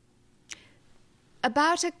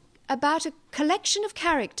about a collection of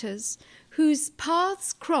characters whose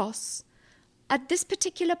paths cross at this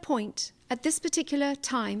particular point, at this particular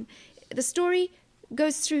time. The story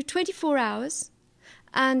goes through 24 hours,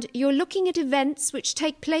 and you're looking at events which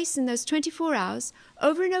take place in those 24 hours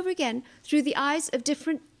over and over again through the eyes of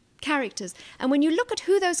different characters. And when you look at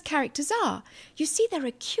who those characters are, you see they're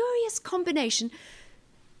a curious combination.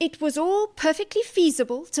 it was all perfectly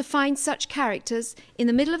feasible to find such characters in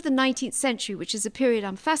the middle of the 19th century, which is a period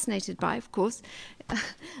I'm fascinated by, of course.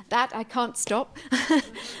 That I can't stop.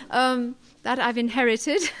 That I've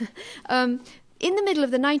inherited. In the middle of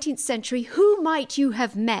the 19th century, who might you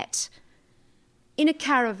have met in a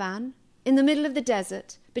caravan in the middle of the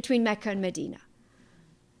desert between Mecca and Medina?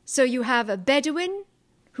 So you have a Bedouin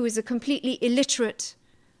who is a completely illiterate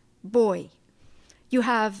boy. You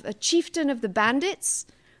have a chieftain of the bandits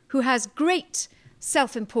who has great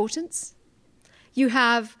self-importance. You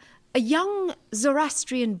have a young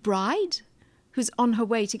Zoroastrian bride who's on her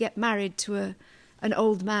way to get married to an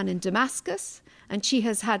old man in Damascus, and she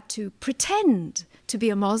has had to pretend to be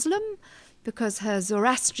a Muslim because her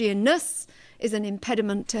Zoroastrianness is an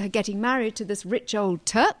impediment to her getting married to this rich old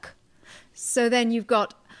Turk. So then you've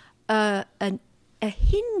got a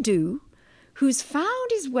Hindu who's found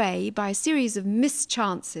his way by a series of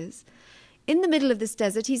mischances in the middle of this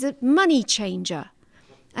desert. He's a money changer,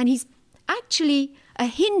 and he's actually a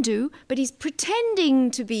Hindu, but he's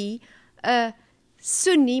pretending to be a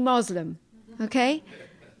Sunni Muslim, okay?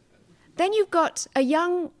 Then you've got a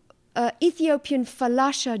young Ethiopian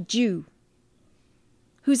Falasha Jew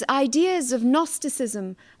whose ideas of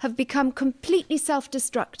Gnosticism have become completely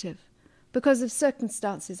self-destructive because of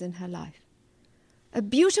circumstances in her life. A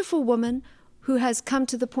beautiful woman who has come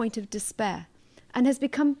to the point of despair and has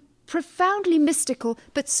become profoundly mystical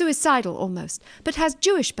but suicidal almost, but has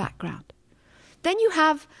Jewish background. Then you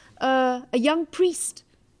have a young priest,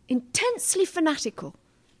 intensely fanatical,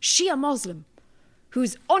 Shia Muslim,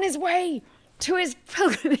 who's on his way to his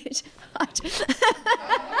pilgrimage.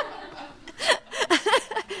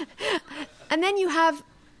 And then you have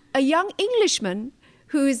a young Englishman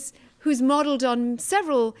who's modelled on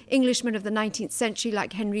several Englishmen of the 19th century,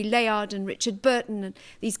 like Henry Layard and Richard Burton and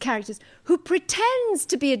these characters, who pretends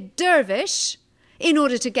to be a dervish in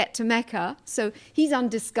order to get to Mecca. So he's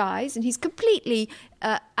undisguised and he's completely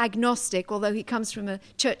agnostic, although he comes from a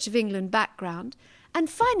Church of England background. And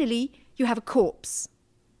finally, you have a corpse,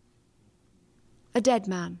 a dead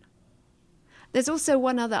man. There's also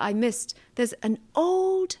one other I missed. There's an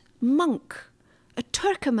old monk, a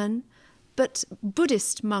Turkoman, but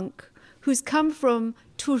Buddhist monk, who's come from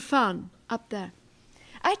Turfan, up there.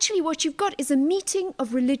 Actually, what you've got is a meeting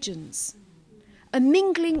of religions, a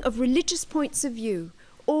mingling of religious points of view,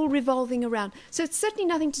 all revolving around. So it's certainly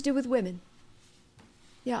nothing to do with women.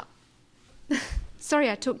 Yeah. Sorry,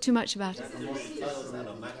 I talked too much about it.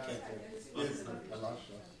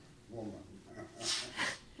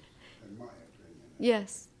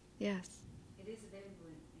 Yes, yes.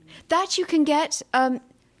 That you can get.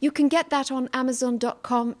 You can get that on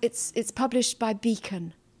Amazon.com. It's published by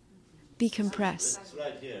Beacon Press. It's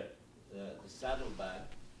right here. The saddlebag.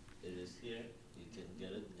 It is here. You can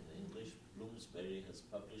get it in English. Bloomsbury has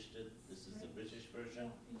published it. This is the British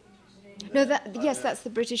version. No, that's the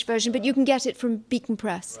British version, but you can get it from Beacon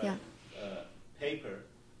Press. Right. Yeah. Paper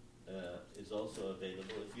is also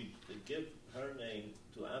available. If you give her name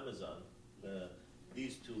to Amazon,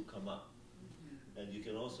 these two come up. And you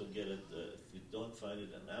can also get it, if you don't find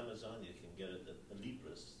it on Amazon, you can get it at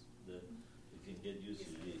Libris. You can get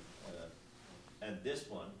UCD. And this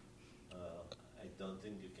one, I don't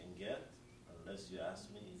think you can get, unless you ask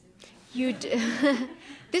me.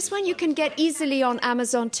 This one you can get easily on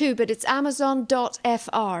Amazon too, but it's Amazon.fr.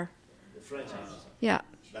 The French Amazon. Yeah.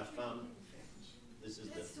 La Femme. This is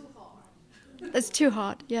That's too hard. That's too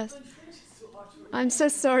hard, yes. I'm so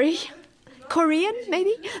sorry. Korean,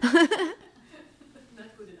 maybe?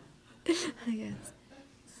 Yes.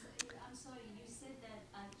 I'm sorry, you said that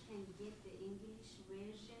I can get the English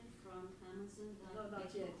version from Amazon. No, not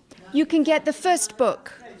yet. You can get the first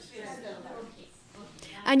book.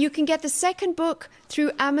 And you can get the second book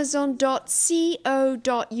through Amazon.co.uk,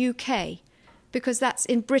 because that's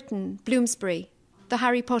in Britain, Bloomsbury, the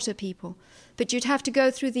Harry Potter people. But you'd have to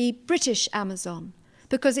go through the British Amazon,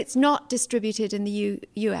 because it's not distributed in the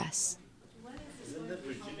US. Isn't that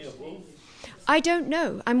Virginia Woolf? I don't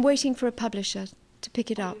know. I'm waiting for a publisher to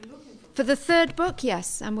pick it up. For the third book,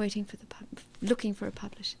 yes, I'm waiting for looking for a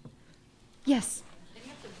publisher. Yes. And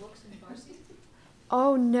you have the books in Farsi?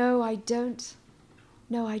 Oh no, I don't.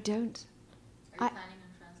 No, I don't. Are you planning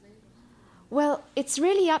on translating? Well, it's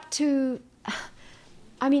really up to.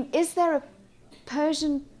 I mean, is there a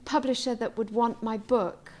Persian publisher that would want my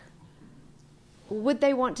book? Would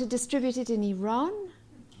they want to distribute it in Iran?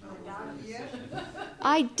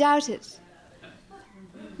 I doubt it.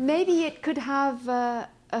 Maybe it could have an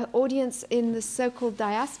audience in the so-called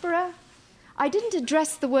diaspora. I didn't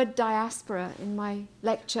address the word diaspora in my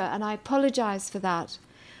lecture, and I apologize for that.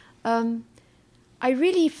 I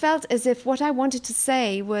really felt as if what I wanted to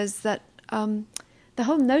say was that the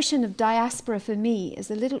whole notion of diaspora for me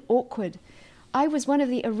is a little awkward. I was one of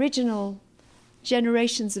the original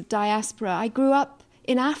generations of diaspora. I grew up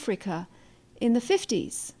in Africa in the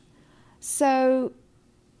 50s. So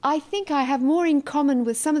I think I have more in common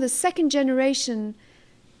with some of the second generation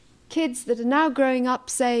kids that are now growing up,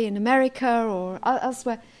 say, in America or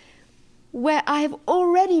elsewhere, where I have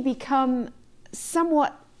already become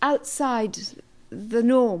somewhat outside the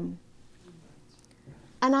norm.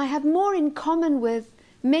 And I have more in common with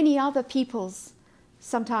many other peoples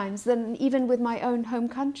sometimes than even with my own home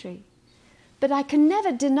country. But I can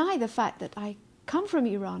never deny the fact that I come from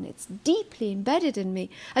Iran. It's deeply embedded in me.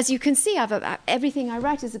 As you can see, everything I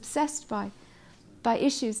write is obsessed by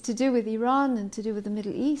issues to do with Iran and to do with the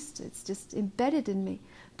Middle East. It's just embedded in me.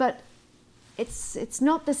 But it's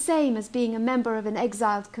not the same as being a member of an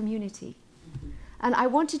exiled community. And I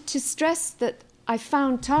wanted to stress that I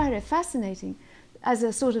found Tahirih fascinating as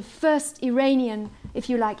a sort of first Iranian, if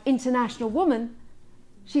you like, international woman.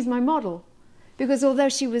 She's my model. Because although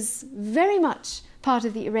she was very much part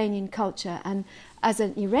of the Iranian culture, and as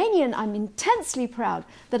an Iranian, I'm intensely proud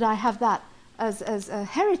that I have that as a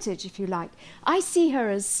heritage, if you like. I see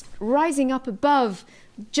her as rising up above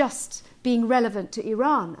just being relevant to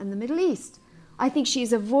Iran and the Middle East. I think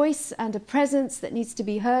she's a voice and a presence that needs to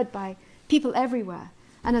be heard by people everywhere.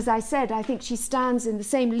 And as I said, I think she stands in the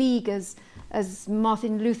same league as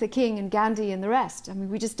Martin Luther King and Gandhi and the rest. I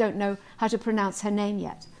mean, we just don't know how to pronounce her name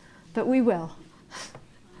yet, but we will.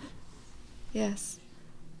 Yes.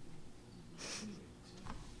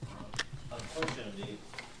 Unfortunately,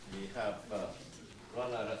 we have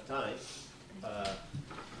run out of time.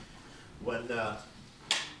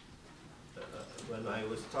 When I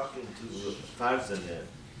was talking to Farzaneh,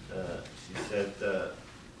 she said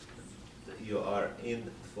you are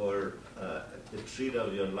in for the treat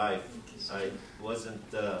of your life. I wasn't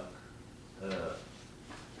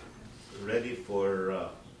ready for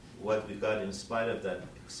what we got in spite of that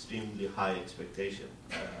extremely high expectation.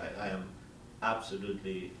 I am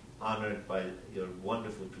absolutely honored by your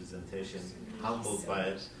wonderful presentation, humbled by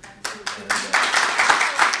it.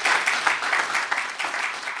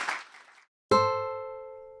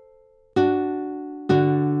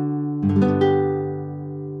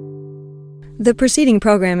 The preceding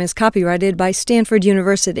program is copyrighted by Stanford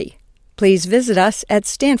University. Please visit us at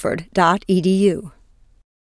stanford.edu.